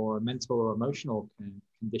ailment or a mental or emotional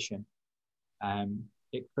condition.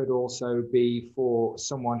 It could also be for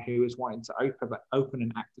someone who is wanting to open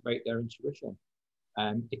and activate their intuition.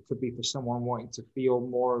 It could be for someone wanting to feel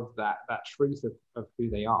more of that truth of who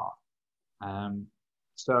they are.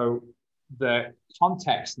 So the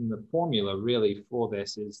context and the formula really for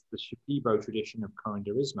this is the Shipibo tradition of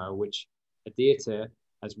Curanderismo, which a deity,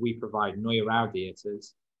 as we provide Noya Rao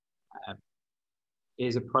deities,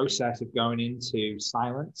 is a process of going into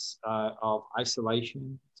silence, of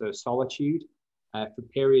isolation, to solitude, for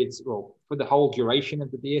periods, well, for the whole duration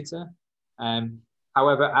of the deity.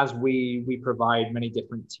 However, as we provide many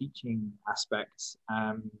different teaching aspects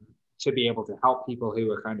to be able to help people who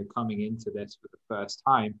are kind of coming into this for the first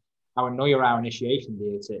time, our Noya Rao initiation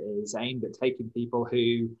deity is aimed at taking people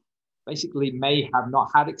who basically may have not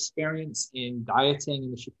had experience in dieting in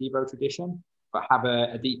the Shipibo tradition, but have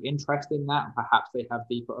a deep interest in that. Perhaps they have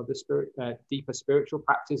deeper spiritual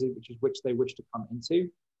practices, which they wish to come into.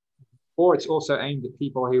 Or it's also aimed at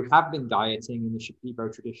people who have been dieting in the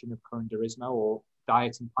Shipibo tradition of Curanderismo or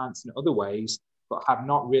dieting plants in other ways, but have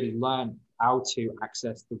not really learned how to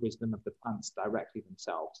access the wisdom of the plants directly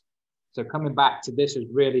themselves. So coming back to this is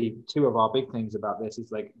really two of our big things about this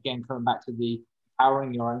is like, again, coming back to the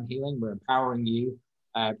empowering your own healing. We're empowering you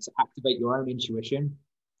to activate your own intuition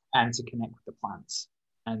and to connect with the plants.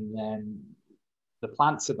 And then the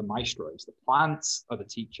plants are the maestros. The plants are the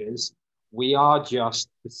teachers. We are just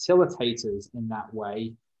facilitators in that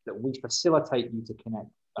way, that we facilitate you to connect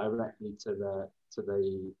directly to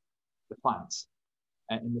the plants.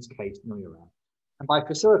 And in this case, Noya Rao. And by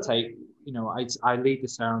facilitate, I lead the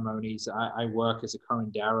ceremonies. I work as a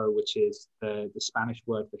curandero, which is the Spanish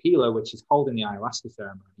word for healer, which is holding the ayahuasca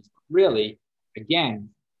ceremonies. But really, again,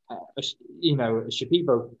 a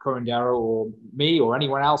Shipibo curandero or me or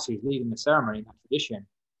anyone else who's leading the ceremony in that tradition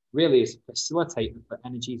really is a facilitator for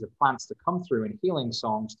energies of plants to come through in healing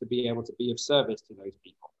songs to be able to be of service to those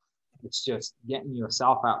people. It's just getting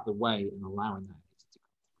yourself out of the way and allowing that energy to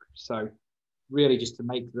come through. So really just to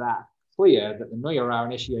make that clear that the Noya Rao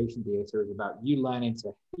initiation deity is about you learning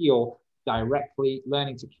to heal directly,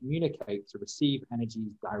 learning to communicate, to receive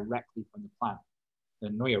energies directly from the plant. The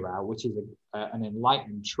Noya Rao, which is an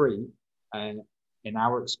enlightened tree, in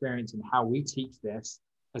our experience and how we teach this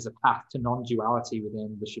as a path to non-duality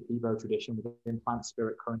within the Shipibo tradition, within plant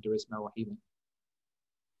spirit, Curanderismo, or healing.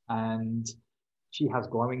 And she has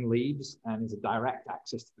glowing leaves and is a direct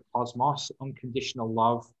access to the cosmos, unconditional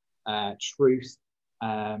love, truth,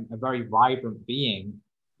 a very vibrant being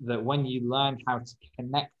that when you learn how to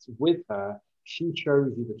connect with her, she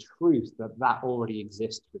shows you the truth that already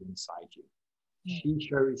exists within inside you. She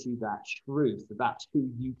shows you that truth, that that's who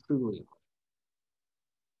you truly are.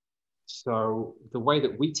 So the way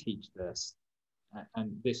that we teach this,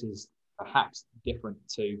 and this is perhaps different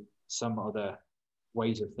to some other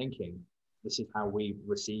ways of thinking, this is how we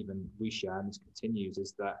receive and we share, and this continues,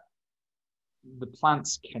 is that the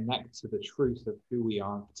plants connect to the truth of who we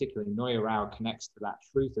are, and particularly Noya Rao connects to that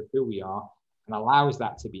truth of who we are and allows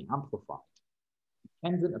that to be amplified.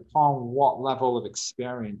 Dependent upon what level of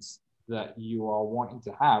experience that you are wanting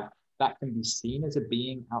to have, that can be seen as a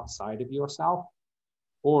being outside of yourself.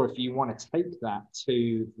 Or if you want to take that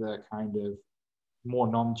to the kind of more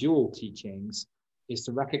non-dual teachings, is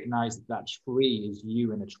to recognize that that tree is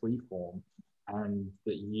you in a tree form, and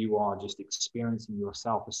that you are just experiencing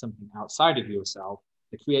yourself as something outside of yourself,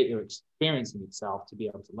 the creator experiencing itself to be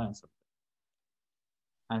able to learn something.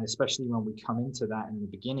 And especially when we come into that in the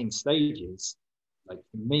beginning stages, like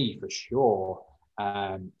for me, for sure,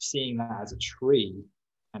 seeing that as a tree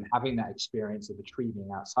and having that experience of the tree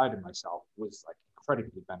being outside of myself was like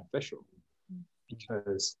incredibly beneficial,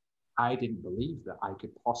 because I didn't believe that I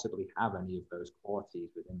could possibly have any of those qualities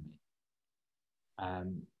within me.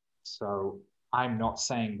 So I'm not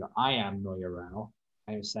saying that I am Noya Rao.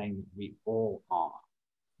 I'm saying that we all are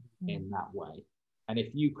in that way. And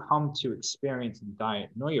if you come to experience and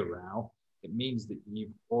diet Noya Rao, it means that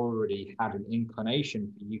you've already had an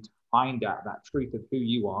inclination for you to find out that truth of who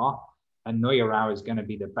you are. And Noya Rao is going to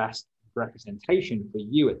be the best representation for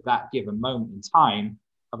you at that given moment in time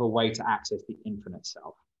of a way to access the infinite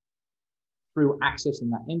self. Through accessing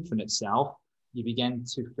that infinite self, you begin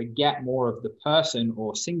to forget more of the person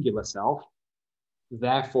or singular self,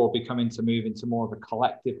 therefore becoming to move into more of a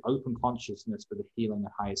collective open consciousness for the healing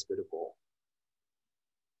and highest good of all.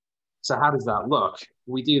 So how does that look?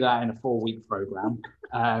 We do that in a 4-week program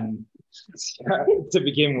to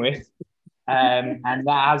begin with. And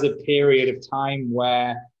that has a period of time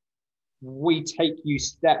where we take you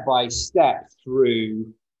step by step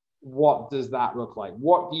through what does that look like?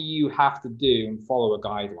 What do you have to do and follow a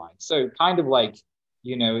guideline? So kind of like,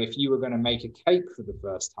 if you were going to make a cake for the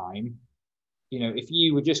first time, if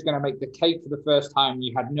you were just going to make the cake for the first time,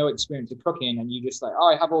 you had no experience of cooking and you just like,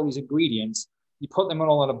 oh, I have all these ingredients. You put them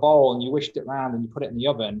all in a bowl and you whisked it around and you put it in the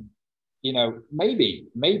oven. Maybe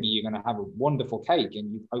you're going to have a wonderful cake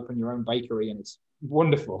and you open your own bakery and it's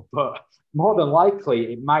wonderful, but more than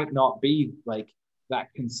likely it might not be like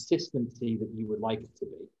that consistency that you would like it to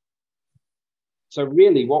be. So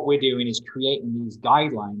really what we're doing is creating these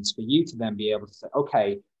guidelines for you to then be able to say,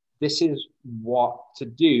 okay, this is what to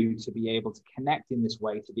do to be able to connect in this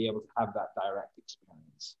way, to be able to have that direct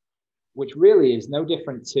experience, which really is no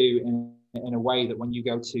different to in a way that when you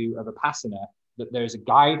go to a Vipassana, that there's a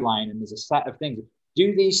guideline and there's a set of things.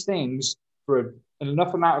 Do these things for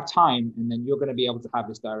enough amount of time, and then you're going to be able to have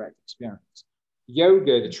this direct experience.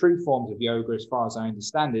 Yoga, the true forms of yoga, as far as I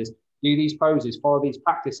understand, is do these poses, follow these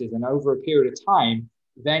practices, and over a period of time,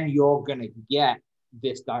 then you're going to get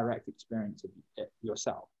this direct experience of it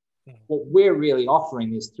yourself. Mm-hmm. What we're really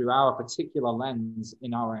offering is through our particular lens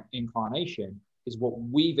in our incarnation is what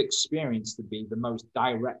we've experienced to be the most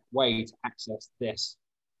direct way to access this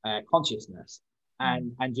consciousness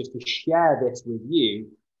and just to share this with you.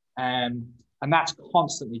 And that's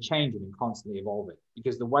constantly changing and constantly evolving,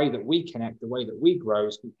 because the way that we connect, the way that we grow,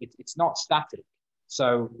 it's not static.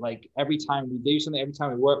 So like every time we do something, every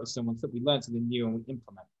time we work with someone, we learn something new and we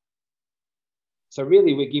implement. So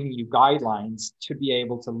really we're giving you guidelines to be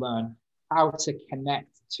able to learn how to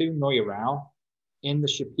connect to Noya Rao in the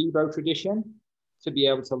Shipibo tradition, to be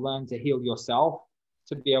able to learn to heal yourself,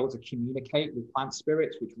 to be able to communicate with plant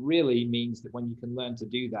spirits, which really means that when you can learn to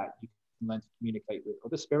do that, you can learn to communicate with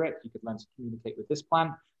other spirits, you could learn to communicate with this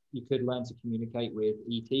plant, you could learn to communicate with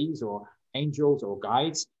ETs or angels or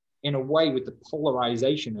guides in a way with the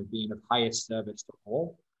polarization of being of highest service to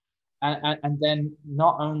all. And then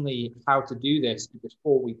not only how to do this, this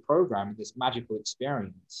 4-week program, this magical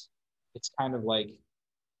experience, it's kind of like,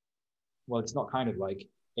 well, it's not kind of like,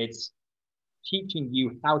 it's teaching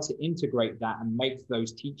you how to integrate that and make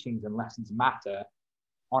those teachings and lessons matter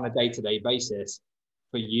on a day-to-day basis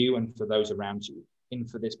for you and for those around you in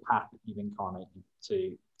for this path that you've incarnated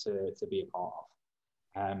to be a part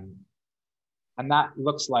of. And that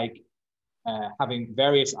looks like having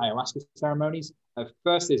various ayahuasca ceremonies.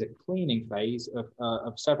 First, there's a cleaning phase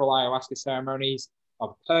of several ayahuasca ceremonies,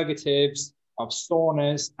 of purgatives, of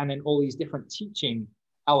saunas, and then all these different teaching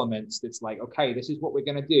elements. That's like, okay, this is what we're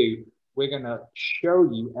going to do. We're going to show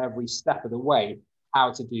you every step of the way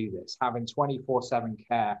how to do this, having 24/7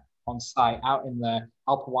 care on site out in the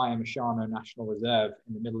Alpawaya-Mashano National Reserve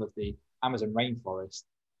in the middle of the Amazon rainforest,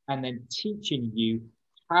 and then teaching you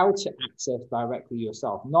how to access directly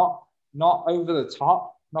yourself, not over the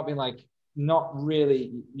top, not being like, not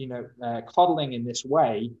really, coddling in this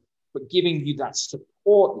way, but giving you that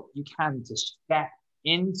support that you can to step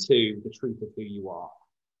into the truth of who you are.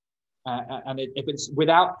 If it's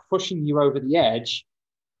without pushing you over the edge,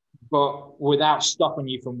 but without stopping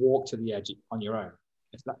you from walk to the edge on your own,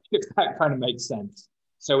 if that kind of makes sense.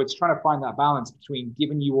 So it's trying to find that balance between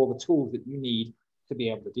giving you all the tools that you need to be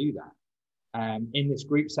able to do that. In this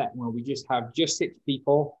group setting where we just have 6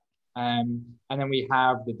 people, and then we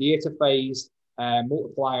have the theater phase,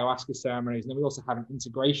 multiple ayahuasca ceremonies, and then we also have an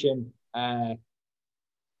integration part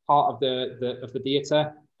of the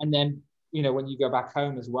theater, and then when you go back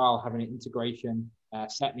home as well, having an integration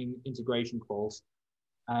setting integration calls,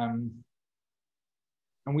 and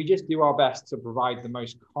we just do our best to provide the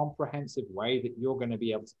most comprehensive way that you're going to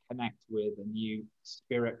be able to connect with a new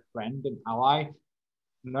spirit friend and ally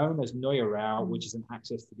known as Noya Rao, which is an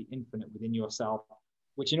access to the infinite within yourself,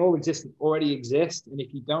 which in all existence already exists. And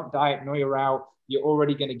if you don't die at Noya Rao, you're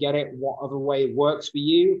already going to get it. What other way works for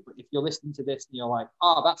you? But if you're listening to this and you're like,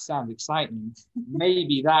 oh, that sounds exciting,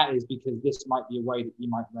 maybe that is because this might be a way that you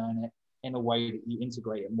might learn it in a way that you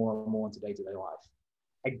integrate it more and more into day-to-day life.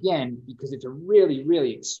 Again, because it's a really,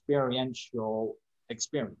 really experiential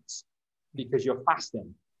experience, because you're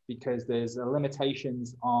fasting, because there's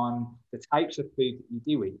limitations on the types of food that you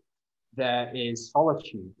do eat. There is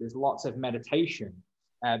solitude. There's lots of meditation.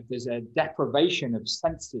 there's a deprivation of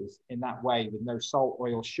senses in that way with no salt,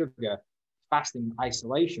 oil, sugar, fasting,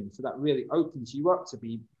 isolation. So that really opens you up to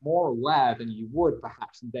be more aware than you would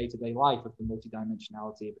perhaps in day-to-day life of the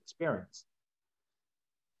multidimensionality of experience.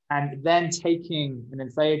 And then taking an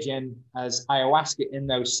entheogen as ayahuasca in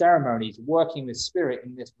those ceremonies, working with spirit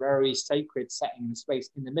in this very sacred setting in space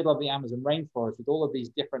in the middle of the Amazon rainforest with all of these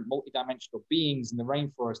different multidimensional beings in the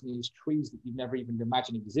rainforest and these trees that you've never even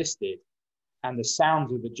imagined existed, and the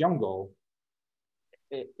sounds of the jungle,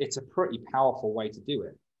 it's a pretty powerful way to do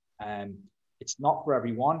it. It's not for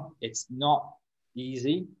everyone. It's not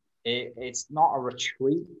easy. It's not a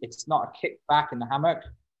retreat. It's not a kick back in the hammock.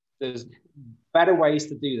 There's better ways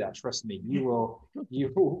to do that. Trust me. You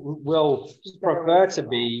will prefer to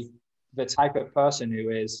be the type of person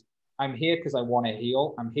who is, I'm here because I want to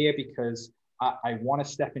heal. I'm here because I want to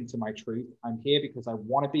step into my truth. I'm here because I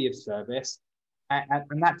want to be of service.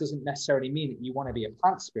 And that doesn't necessarily mean that you want to be a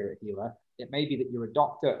plant spirit healer. It may be that you're a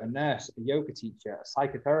doctor, a nurse, a yoga teacher, a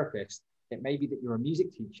psychotherapist. It may be that you're a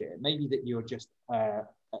music teacher. It may be that you're just, it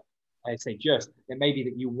may be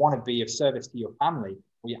that you want to be of service to your family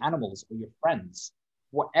or your animals or your friends.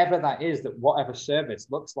 Whatever that is, that whatever service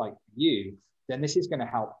looks like for you, then this is going to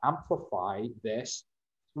help amplify this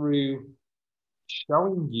through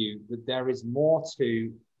showing you that there is more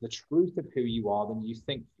to the truth of who you are than you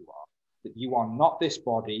think you are. That you are not this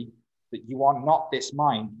body, that you are not this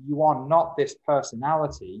mind, you are not this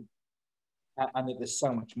personality, and that there's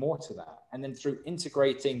so much more to that. And then through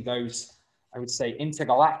integrating those, I would say,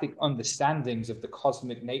 intergalactic understandings of the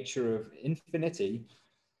cosmic nature of infinity,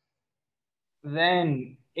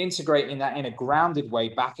 then integrating that in a grounded way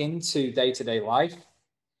back into day-to-day life,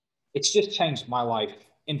 it's just changed my life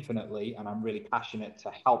infinitely. And I'm really passionate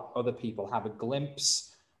to help other people have a glimpse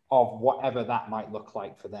of whatever that might look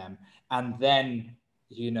like for them. And then,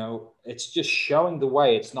 it's just showing the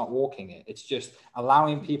way. It's not walking it. It's just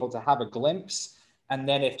allowing people to have a glimpse. And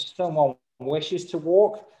then if someone wishes to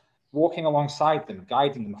walking alongside them,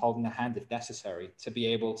 guiding them, holding their hand if necessary, to be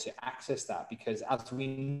able to access that. Because as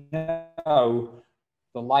we know,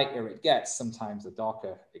 the lighter it gets, sometimes the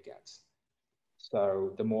darker it gets.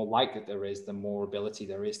 So the more light that there is, the more ability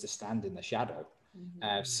there is to stand in the shadow.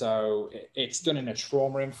 So it's done in a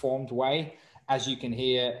trauma-informed way. As you can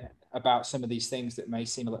hear about some of these things that may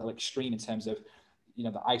seem a little extreme in terms of,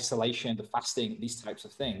 the isolation, the fasting, these types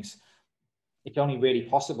of things, it's only really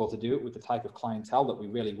possible to do it with the type of clientele that we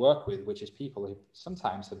really work with, which is people who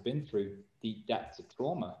sometimes have been through deep depths of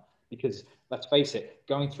trauma. Because let's face it,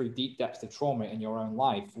 going through deep depths of trauma in your own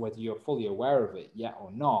life, whether you're fully aware of it yet or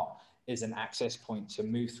not, is an access point to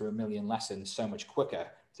move through a million lessons so much quicker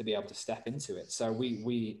to be able to step into it. So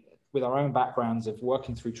we with our own backgrounds of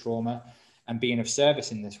working through trauma and being of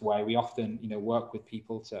service in this way, we often, work with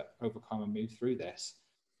people to overcome and move through this.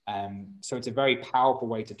 So it's a very powerful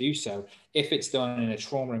way to do so if it's done in a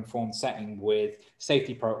trauma-informed setting with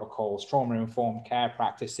safety protocols, trauma-informed care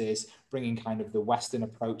practices, bringing kind of the Western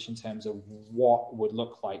approach in terms of what would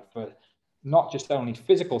look like for not just only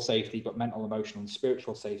physical safety, but mental, emotional, and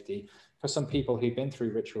spiritual safety for some people who've been through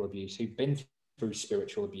ritual abuse, who've been through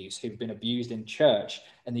spiritual abuse, who've been abused in church,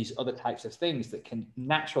 and these other types of things that can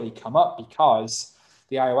naturally come up because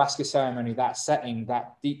the ayahuasca ceremony, that setting,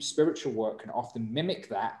 that deep spiritual work can often mimic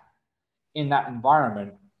that in that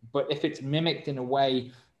environment. But if it's mimicked in a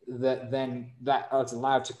way that then that is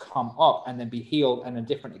allowed to come up and then be healed in a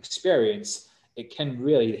different experience, it can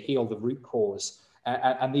really heal the root cause.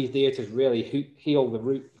 And these deities really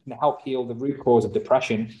help heal the root cause of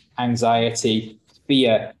depression, anxiety,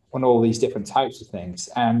 fear, and all these different types of things.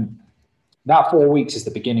 And that 4 weeks is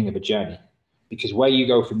the beginning of a journey, because where you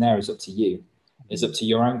go from there is up to you. It's up to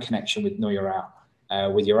your own connection with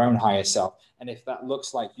Noyarao, with your own higher self. And if that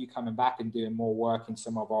looks like you coming back and doing more work in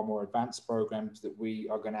some of our more advanced programs that we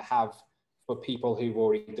are going to have for people who've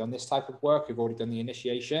already done this type of work, who've already done the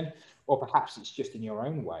initiation, or perhaps it's just in your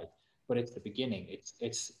own way, but it's the beginning.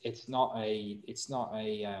 It's not a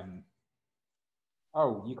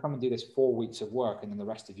oh, you come and do this 4 weeks of work and then the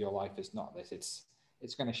rest of your life is not this.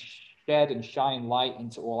 It's going to shed and shine light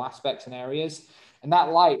into all aspects and areas. And that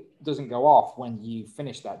light doesn't go off when you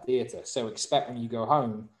finish that theater. So expect when you go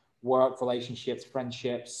home, work, relationships,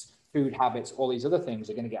 friendships, food habits, all these other things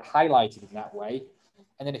are going to get highlighted in that way.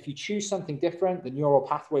 And then if you choose something different, the neural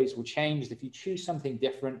pathways will change. If you choose something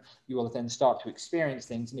different, you will then start to experience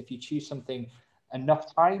things. And if you choose something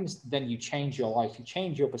enough times, then you change your life, you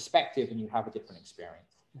change your perspective, and you have a different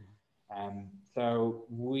experience. So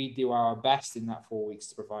we do our best in that 4 weeks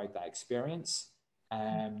to provide that experience.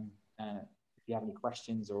 If you have any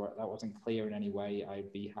questions or that wasn't clear in any way,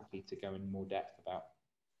 I'd be happy to go in more depth about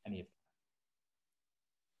any of that.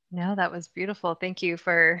 No, that was beautiful. Thank you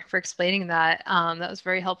for explaining that. That was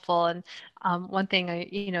very helpful. And one thing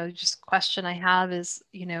just question I have is,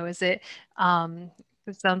 is it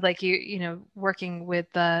sounds like working with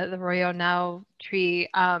the Royo Now tree.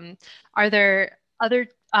 Are there other,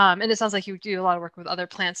 and it sounds like you do a lot of work with other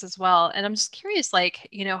plants as well. And I'm just curious, like,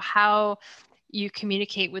 how you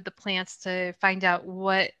communicate with the plants to find out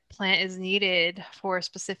what plant is needed for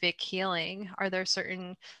specific healing. Are there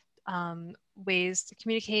certain ways to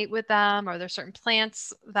communicate with them? Are there certain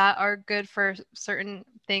plants that are good for certain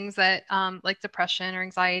things that like depression or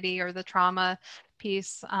anxiety or the trauma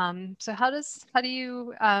piece? So how do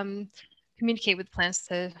you communicate with plants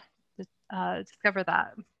to discover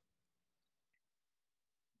that?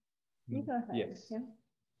 You go ahead. Yes. Kim.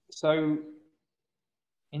 So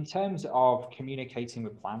in terms of communicating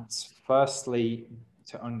with plants, firstly,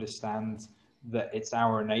 to understand that it's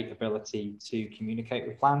our innate ability to communicate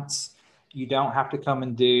with plants. You don't have to come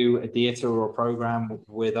and do a theatre or a program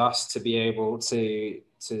with us to be able to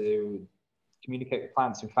communicate with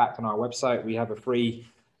plants. In fact, on our website, we have a free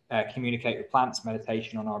communicate with plants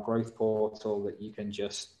meditation on our growth portal that you can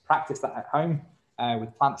just practice that at home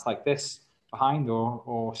with plants like this behind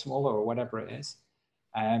or smaller or whatever it is.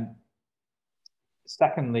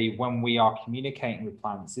 Secondly, when we are communicating with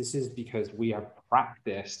plants, this is because we have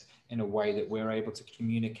practiced in a way that we're able to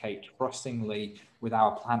communicate trustingly with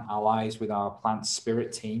our plant allies, with our plant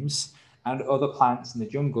spirit teams, and other plants in the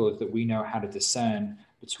jungle that we know how to discern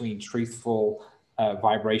between truthful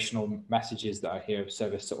vibrational messages that are here of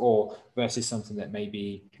service to all versus something that may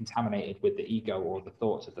be contaminated with the ego or the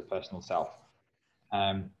thoughts of the personal self.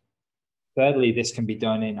 Thirdly, this can be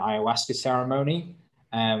done in ayahuasca ceremony,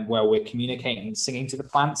 where we're communicating and singing to the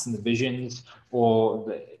plants, and the visions or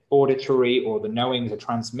the auditory or the knowings are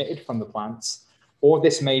transmitted from the plants. Or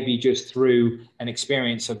this may be just through an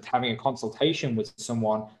experience of having a consultation with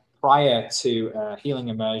someone prior to a healing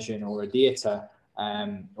immersion or a theatre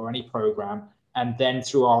or any program, and then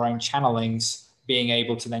through our own channelings, being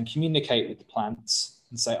able to then communicate with the plants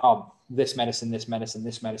and say, oh, this medicine, this medicine,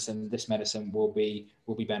 this medicine, this medicine will be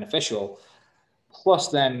beneficial. Plus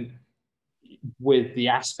then with the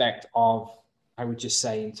aspect of, I would just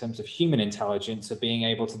say in terms of human intelligence, of being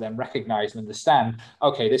able to then recognize and understand,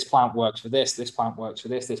 okay, this plant works for this plant works for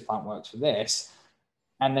this plant works for this.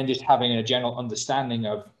 And then just having a general understanding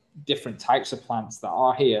of different types of plants that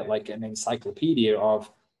are here, like an encyclopedia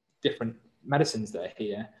of different medicines that are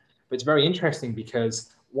here. But it's very interesting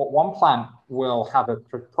because what one plant will have a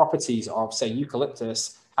properties of, say,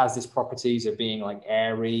 eucalyptus has this properties of being like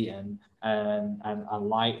airy and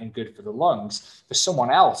light and good for the lungs. For someone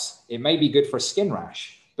else, it may be good for a skin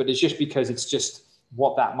rash, but it's just because it's just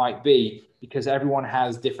what that might be, because everyone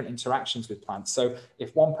has different interactions with plants. So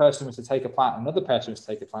if one person was to take a plant, another person was to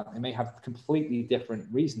take a plant, they may have completely different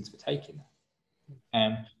reasons for taking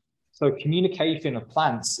it. So communication of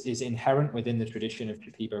plants is inherent within the tradition of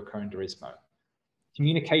Shipibo Curanderismo.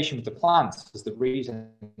 Communication with the plants is the reason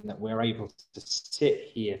that we're able to sit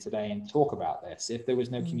here today and talk about this. If there was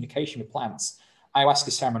no communication with plants,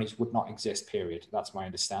 ayahuasca ceremonies would not exist, period. That's my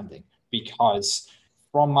understanding. Because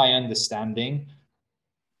from my understanding,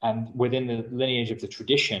 and within the lineage of the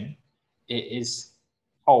tradition, it is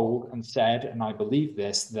told and said, and I believe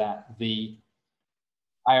this, that the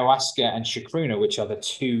ayahuasca and chacruna, which are the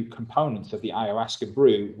two components of the ayahuasca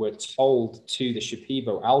brew, were told to the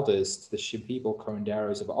Shipibo elders, to the Shipibo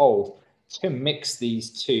curanderos of old, to mix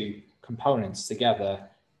these two components together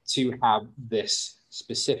to have this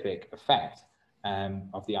specific effect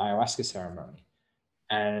of the ayahuasca ceremony.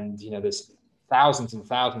 And, there's thousands and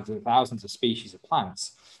thousands and thousands of species of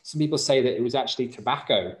plants. Some people say that it was actually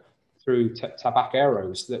tobacco through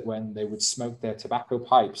tabaqueros, that when they would smoke their tobacco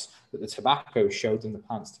pipes, that the tobacco showed them the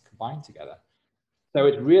plants to combine together. So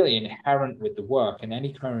it's really inherent with the work, and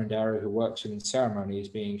any curandero who works within ceremony is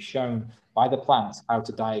being shown by the plants how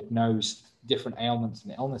to diagnose different ailments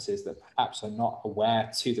and illnesses that perhaps are not aware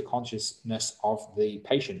to the consciousness of the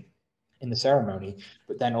patient in the ceremony,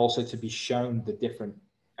 but then also to be shown the different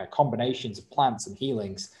combinations of plants and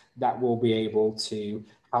healings that will be able to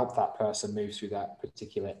help that person move through that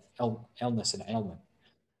particular illness and ailment.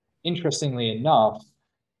 Interestingly enough,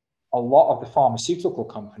 a lot of the pharmaceutical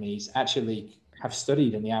companies actually have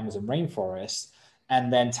studied in the Amazon rainforest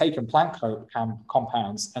and then taken plant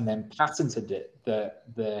compounds and then patented it,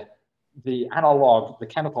 the analog, the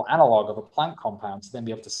chemical analog of a plant compound, to then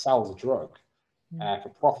be able to sell as a drug for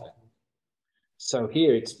profit. So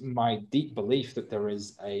here it's my deep belief that there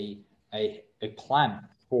is a plant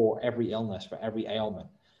for every illness, for every ailment.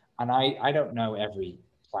 And I don't know every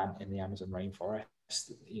plant in the Amazon rainforest.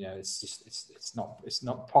 you know, it's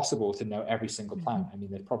not possible to know every single plant. I mean,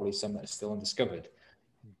 there's probably some that are still undiscovered.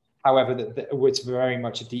 However, it's very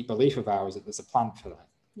much a deep belief of ours that there's a plant for that.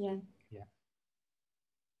 Yeah.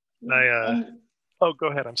 Oh, go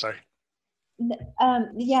ahead. I'm sorry.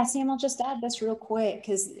 Yeah, Sam, I'll just add this real quick,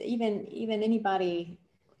 because even anybody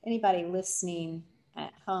listening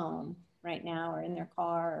at home right now, or in their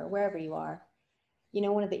car, or wherever you are, you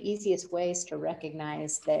know, one of the easiest ways to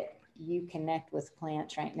recognize that you connect with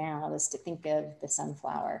plants right now is to think of the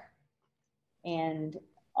sunflower. And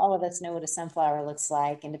all of us know what a sunflower looks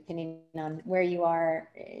like, and depending on where you are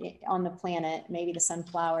on the planet, maybe the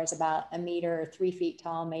sunflower is about 1 meter or 3 feet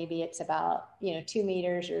tall. Maybe it's about, 2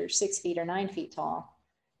 meters or 6 feet or 9 feet tall,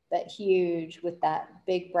 but huge, with that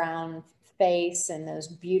big brown face and those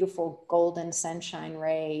beautiful golden sunshine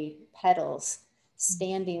ray petals,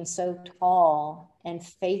 standing so tall and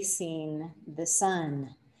facing the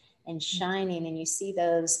sun and shining. And you see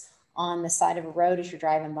those on the side of a road as you're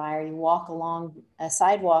driving by, or you walk along a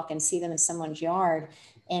sidewalk and see them in someone's yard,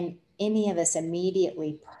 and any of us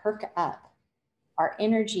immediately perk up. Our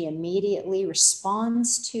energy immediately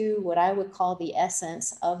responds to what I would call the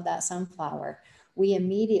essence of that sunflower. We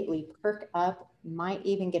immediately perk up, might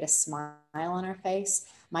even get a smile on our face,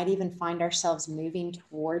 might even find ourselves moving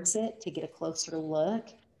towards it to get a closer look.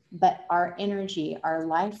 But our energy, our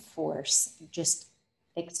life force just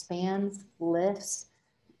expands, lifts.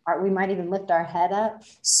 We might even lift our head up.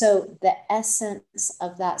 So the essence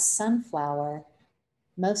of that sunflower,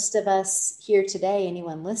 most of us here today,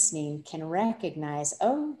 anyone listening, can recognize,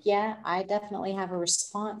 oh yeah, I definitely have a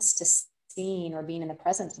response to seeing or being in the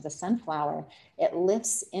presence of the sunflower. It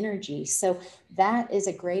lifts energy. So that is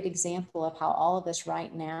a great example of how all of us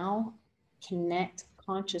right now connect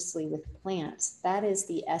consciously with plants. That is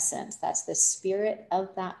the essence. That's the spirit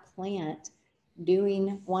of that plant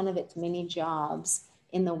doing one of its many jobs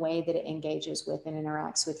in the way that it engages with and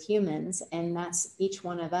interacts with humans. And that's each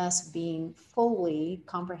one of us being fully,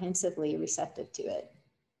 comprehensively receptive to it.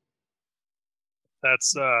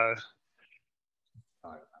 That's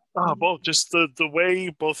both just the way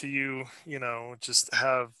both of you, just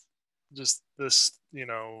have just this,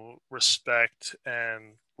 respect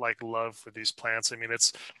and like love for these plants. I mean,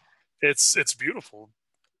 it's beautiful,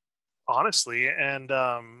 honestly. And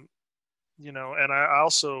and I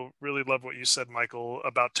also really love what you said, Michael,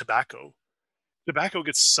 about tobacco. Tobacco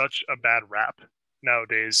gets such a bad rap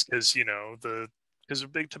nowadays because because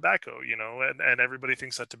of big tobacco, and everybody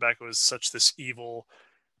thinks that tobacco is such this evil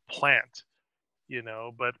plant,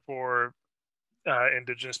 but for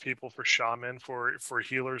indigenous people, for shaman, for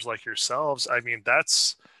healers like yourselves, I mean,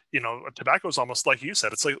 that's, tobacco is almost like you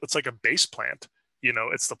said, it's like a base plant.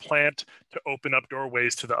 It's the plant to open up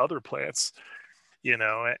doorways to the other plants.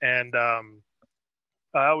 And I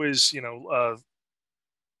always,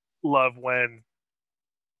 love when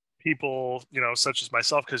people, such as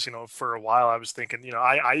myself, because, for a while I was thinking,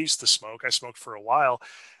 I used to smoke. I smoked for a while,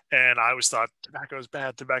 and I always thought tobacco's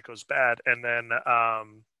bad. And then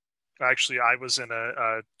actually, I was in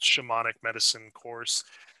a shamanic medicine course,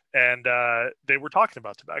 and they were talking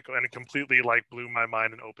about tobacco, and it completely like blew my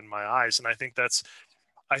mind and opened my eyes. And I think that's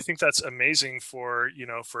amazing for,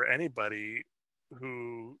 for anybody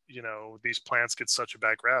who, these plants get such a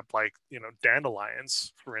bad rap, like,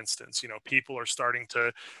 dandelions, for instance. People are starting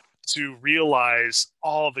to realize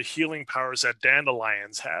all the healing powers that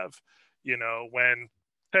dandelions have, when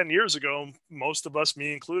 10 years ago, most of us,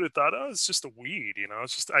 me included, thought, oh, it's just a weed,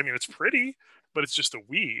 it's just, I mean, it's pretty, but it's just a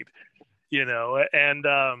weed, and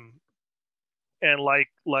like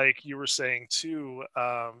you were saying too,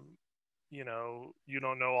 you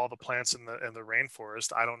don't know all the plants in the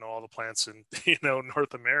rainforest. I don't know all the plants in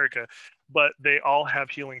North America, but they all have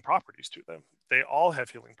healing properties to them.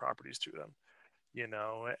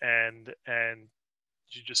 And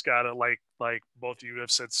you just gotta, like both of you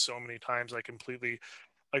have said so many times, I completely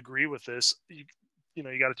agree with this. You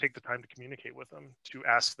got to take the time to communicate with them, to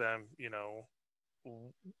ask them,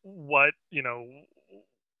 what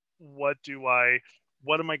what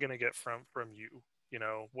am I going to get from you?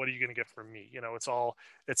 What are you going to get from me?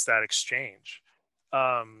 It's that exchange.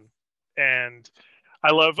 And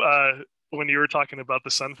I love when you were talking about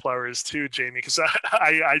the sunflowers too, Jamie, because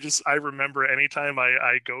I remember anytime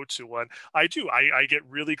I go to one, I get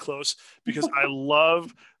really close, because I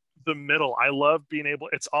love the middle. I love being able,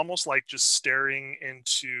 it's almost like just staring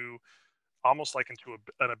into an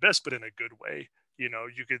abyss, but in a good way. You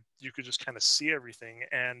could just kind of see everything.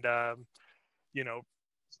 And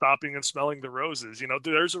stopping and smelling the roses.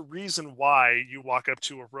 There's a reason why you walk up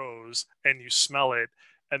to a rose and you smell it,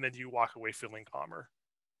 and then you walk away feeling calmer.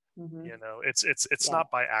 You know, it's Yeah.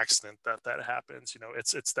 not by accident that that happens. You know,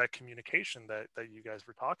 it's that communication that you guys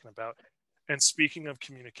were talking about. And speaking of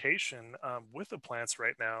communication, with the plants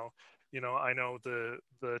right now, you know, I know the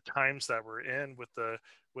times that we're in with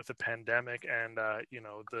the pandemic, and you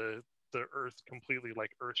know, the earth completely,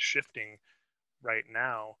 like, earth shifting right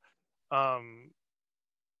now. Um,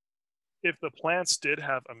 if the plants did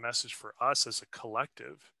have a message for us as a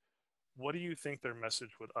collective, what do you think their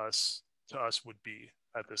message would us to us would be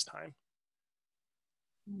at this time?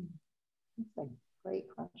 Hmm, that's a great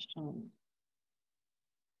question.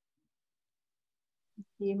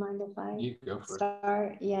 Do you mind if I You go for it.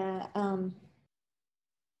 start? Yeah.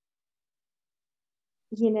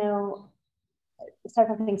 You know,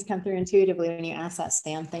 several things come through intuitively when you ask that,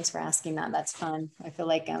 Sam. Thanks for asking that. That's fun. I feel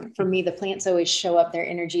like for me, the plants always show up. Their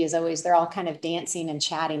energy is always, they're all kind of dancing and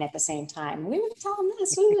chatting at the same time. We would tell them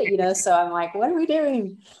this, you know, so I'm like, what are we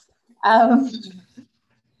doing?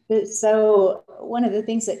 So one of the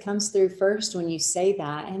things that comes through first when you say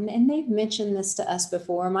that, and they've mentioned this to us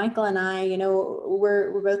before, Michael and I, you know,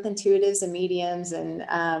 we're both intuitives and mediums, and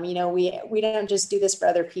you know, we don't just do this for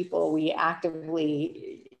other people. We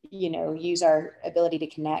actively, you know, use our ability to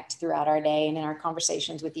connect throughout our day and in our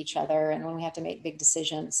conversations with each other, and when we have to make big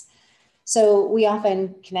decisions. So we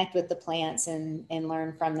often connect with the plants and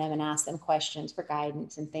learn from them and ask them questions for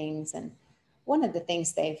guidance and things. And one of the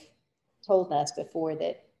things they've told us before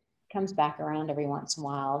that comes back around every once in a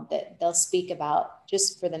while, that they'll speak about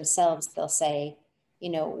just for themselves, they'll say, you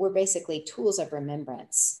know, we're basically tools of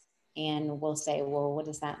remembrance. And we'll say, well, what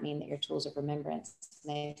does that mean, that you're tools of remembrance?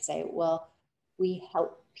 And they say, well, we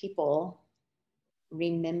help people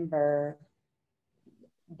remember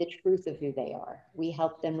the truth of who they are. We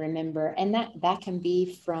help them remember, and that can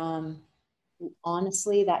be from,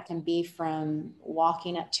 honestly, that can be from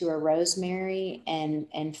walking up to a rosemary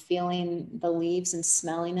and feeling the leaves and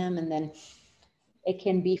smelling them, and then it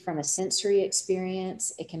can be from a sensory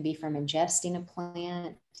experience. It can be from ingesting a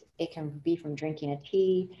plant. It can be from drinking a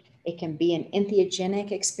tea. It can be an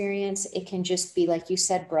entheogenic experience. It can just be, like you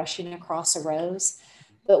said, brushing across a rose.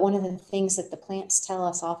 But one of the things that the plants tell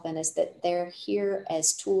us often is that they're here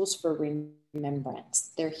as tools for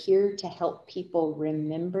remembrance. They're here to help people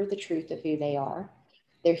remember the truth of who they are.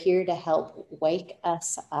 They're here to help wake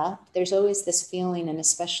us up. There's always this feeling, and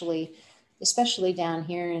especially down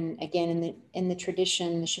here, and again in the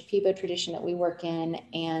tradition, the Shipibo tradition that we work in,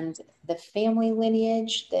 and the family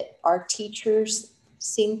lineage that our teachers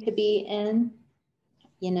seem to be in,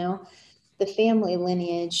 you know, the family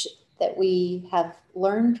lineage that we have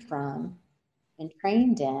learned from and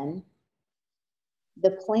trained in, the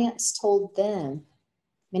plants told them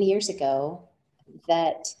many years ago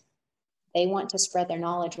that they want to spread their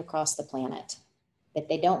knowledge across the planet, that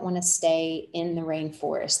they don't want to stay in the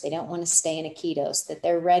rainforest, they don't want to stay in Iquitos, that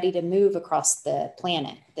they're ready to move across the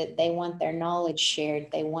planet, that they want their knowledge shared,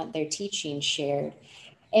 they want their teachings shared.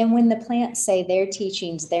 And when the plants say their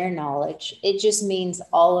teachings, their knowledge, it just means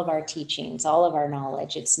all of our teachings, all of our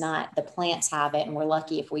knowledge. It's not the plants have it and we're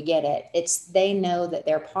lucky if we get it. It's they know that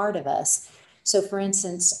they're part of us. So for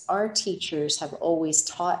instance, our teachers have always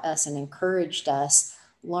taught us and encouraged us: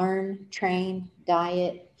 learn, train,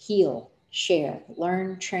 diet, heal, share.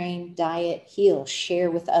 Learn, train, diet, heal, share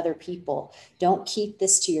with other people. Don't keep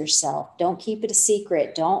this to yourself. Don't keep it a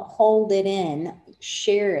secret. Don't hold it in.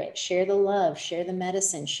 Share it. Share the love, share the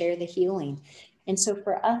medicine, share the healing. And so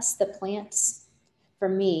for us, the plants, for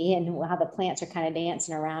me, and how the plants are kind of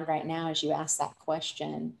dancing around right now as you ask that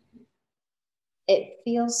question, it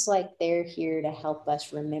feels like they're here to help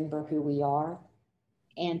us remember who we are,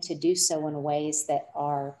 and to do so in ways that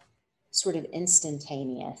are sort of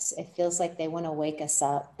instantaneous. It feels like they want to wake us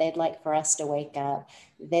up. They'd like for us to wake up.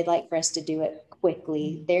 They'd like for us to do it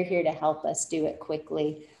quickly. They're here to help us do it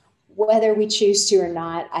quickly. Whether we choose to or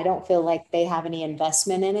not, I don't feel like they have any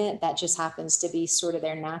investment in it. That just happens to be sort of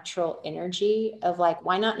their natural energy of like,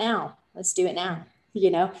 why not now? Let's do it now.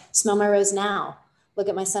 You know, smell my rose now. Look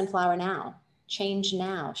at my sunflower now. Change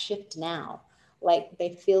now. Shift now. Like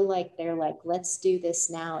they feel like they're like, let's do this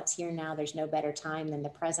now. It's here now. There's no better time than the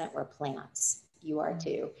present. We're plants. You are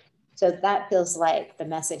too. So that feels like the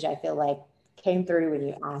message, I feel like, came through when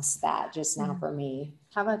you asked that just now for me.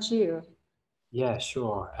 How about you? Yeah,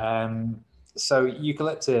 sure. So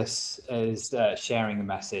eucalyptus is sharing a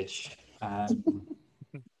message.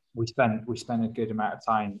 We spent a good amount of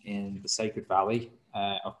time in the Sacred Valley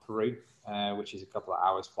of Peru, which is a couple of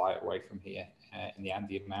hours flight away from here in the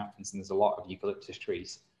Andean Mountains, and there's a lot of eucalyptus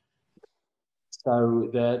trees. So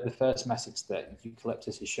the first message that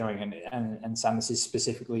Eucalyptus is showing, and Sam, this is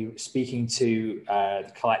specifically speaking to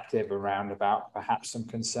the collective around about perhaps some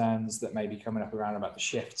concerns that may be coming up around about the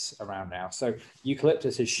shifts around now. So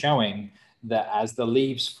Eucalyptus is showing that as the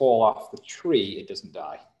leaves fall off the tree, it doesn't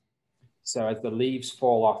die. So as the leaves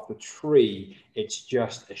fall off the tree, it's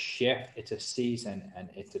just a shift, it's a season, and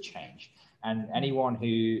it's a change. And anyone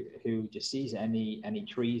who just sees any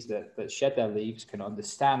trees that shed their leaves can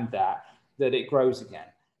understand that it grows again.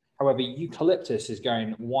 However, eucalyptus is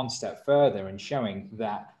going one step further and showing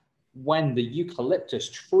that when the eucalyptus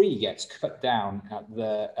tree gets cut down at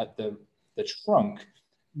the trunk,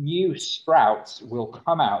 new sprouts will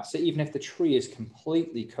come out. So even if the tree is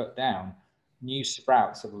completely cut down, new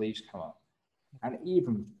sprouts of leaves come up. And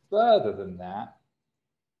even further than that,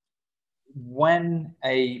 when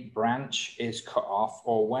a branch is cut off,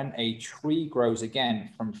 or when a tree grows again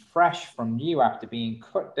from new after being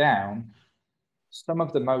cut down, some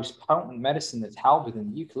of the most potent medicine that's held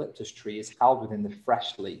within the eucalyptus tree is held within the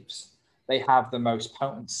fresh leaves. They have the most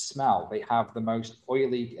potent smell. They have the most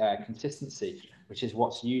oily consistency, which is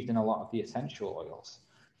what's used in a lot of the essential oils.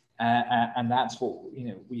 And that's what,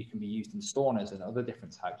 we can be used in saunas and other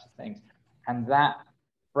different types of things. And that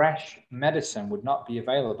fresh medicine would not be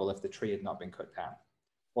available if the tree had not been cut down,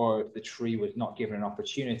 or if the tree was not given an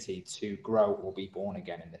opportunity to grow or be born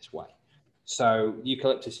again in this way. So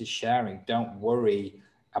eucalyptus is sharing, don't worry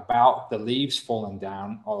about the leaves falling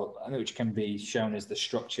down, or which can be shown as the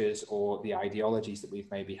structures or the ideologies that we've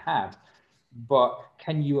maybe had. But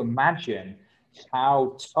can you imagine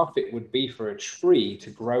how tough it would be for a tree to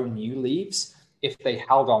grow new leaves if they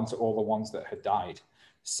held on to all the ones that had died?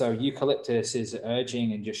 So eucalyptus is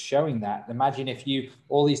urging and just showing that. Imagine if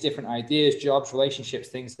all these different ideas, jobs, relationships,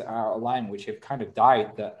 things that are aligned, which have kind of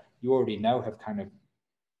died, that you already know have kind of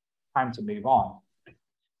time to move on. If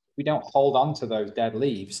we don't hold on to those dead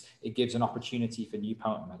leaves, it gives an opportunity for new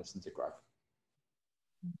potent medicine to grow.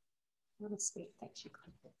 What a sweet thanks,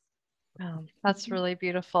 eucalyptus. Wow, that's really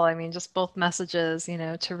beautiful. I mean, just both messages,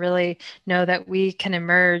 to really know that we can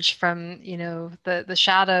emerge from, the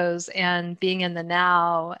shadows and being in the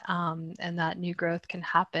now, and that new growth can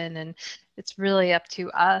happen. And it's really up to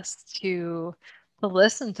us to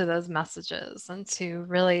listen to those messages and to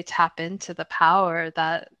really tap into the power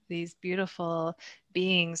that these beautiful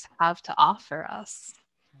beings have to offer us.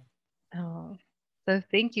 Oh. So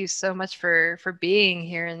thank you so much for being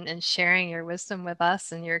here and sharing your wisdom with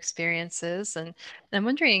us and your experiences. And I'm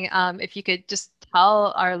wondering if you could just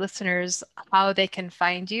tell our listeners how they can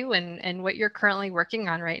find you and what you're currently working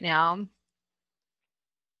on right now.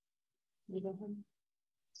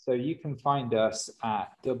 So you can find us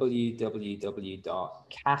at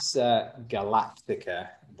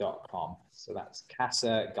www.casagalactica.com. So that's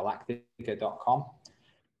casagalactica.com,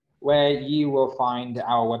 where you will find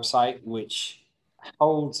our website, which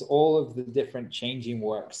holds all of the different changing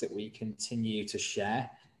works that we continue to share.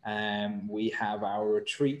 We have our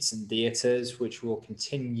retreats and theatres, which will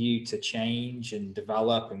continue to change and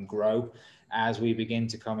develop and grow as we begin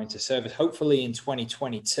to come into service, hopefully in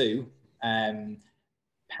 2022,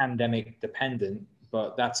 pandemic dependent,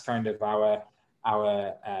 but that's kind of our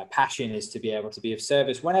passion, is to be able to be of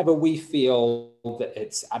service whenever we feel that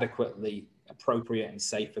it's adequately appropriate and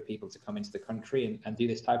safe for people to come into the country and do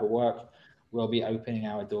this type of work. We'll be opening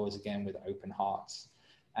our doors again with open hearts.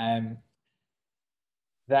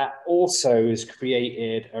 That also has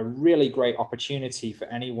created a really great opportunity for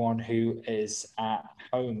anyone who is at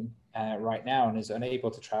home right now and is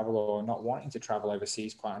unable to travel or not wanting to travel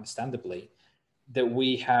overseas, quite understandably, that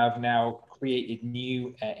we have now created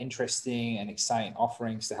new, interesting and exciting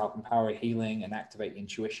offerings to help empower healing and activate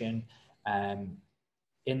intuition,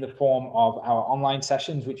 in the form of our online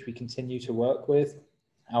sessions, which we continue to work with,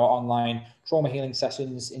 our online trauma healing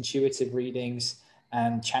sessions, intuitive readings,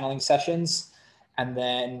 and channeling sessions. And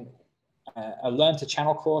then a Learn to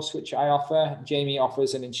Channel course, which I offer. Jamie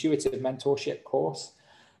offers an intuitive mentorship course.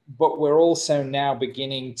 But we're also now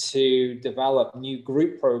beginning to develop new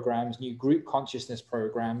group programs, new group consciousness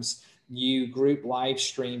programs, new group live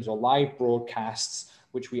streams or live broadcasts,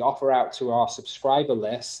 which we offer out to our subscriber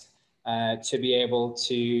list, to be able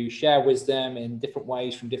to share wisdom in different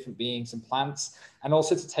ways from different beings and plants, and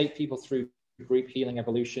also to take people through group healing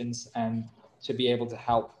evolutions and to be able to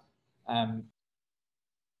help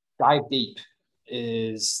dive deep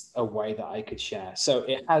is a way that I could share. So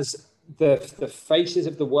it has the faces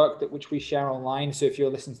of the work that which we share online. So if you're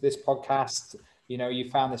listening to this podcast, you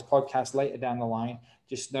found this podcast later down the line,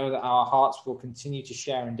 just know that our hearts will continue to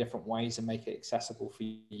share in different ways and make it accessible for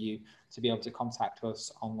you to be able to contact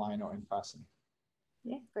us online or in person.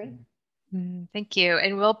 Yeah, great. Thank you.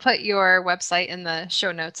 And we'll put your website in the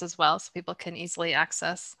show notes as well, so people can easily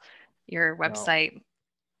access your website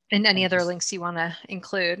and any other links you want to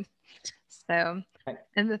include. So,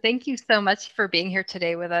 and thank you so much for being here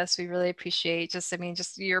today with us. We really appreciate just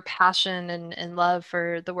your passion and love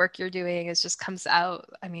for the work you're doing is just comes out,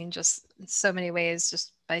 just in so many ways,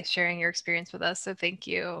 just by sharing your experience with us. So thank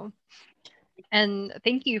you. And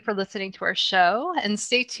thank you for listening to our show, and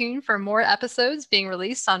stay tuned for more episodes being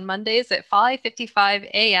released on Mondays at 5:55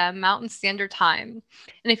 a.m. Mountain Standard Time.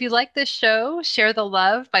 And if you like this show, share the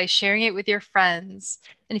love by sharing it with your friends.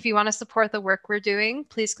 And if you want to support the work we're doing,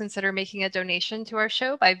 please consider making a donation to our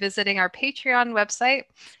show by visiting our Patreon website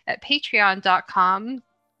at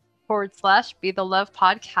patreon.com/Be the Love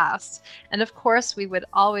Podcast. And of course, we would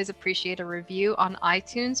always appreciate a review on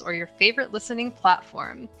iTunes or your favorite listening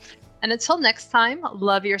platform. And until next time,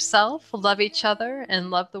 love yourself, love each other, and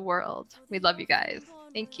love the world. We love you guys.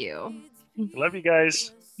 Thank you. Love you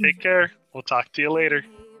guys. Take care. We'll talk to you later.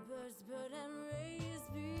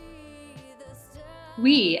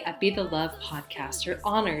 We at Be the Love Podcast are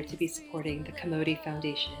honored to be supporting the Commodity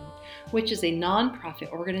Foundation, which is a nonprofit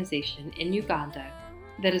organization in Uganda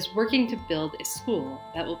that is working to build a school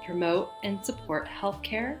that will promote and support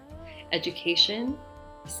healthcare, education,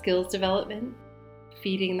 skills development,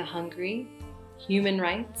 feeding the hungry, human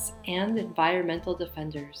rights, and environmental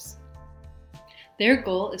defenders. Their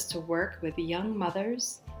goal is to work with young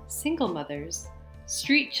mothers, single mothers,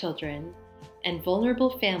 street children, and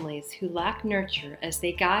vulnerable families who lack nurture as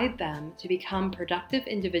they guide them to become productive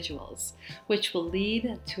individuals, which will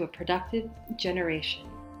lead to a productive generation.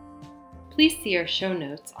 Please see our show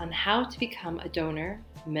notes on how to become a donor,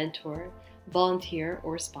 mentor, volunteer,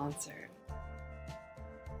 or sponsor.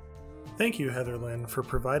 Thank you, Heather Lynn, for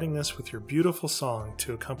providing us with your beautiful song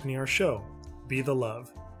to accompany our show, Be the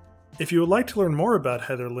Love. If you would like to learn more about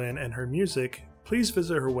Heather Lynn and her music, please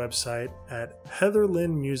visit her website at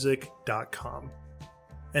heatherlynnmusic.com.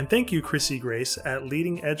 And thank you, Chrissy Grace at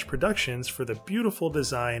Leading Edge Productions for the beautiful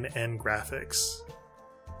design and graphics.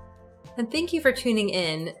 And thank you for tuning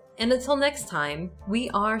in. And until next time,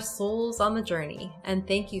 we are souls on the journey. And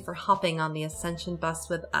thank you for hopping on the Ascension bus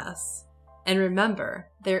with us. And remember,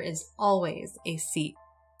 there is always a seat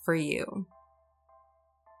for you.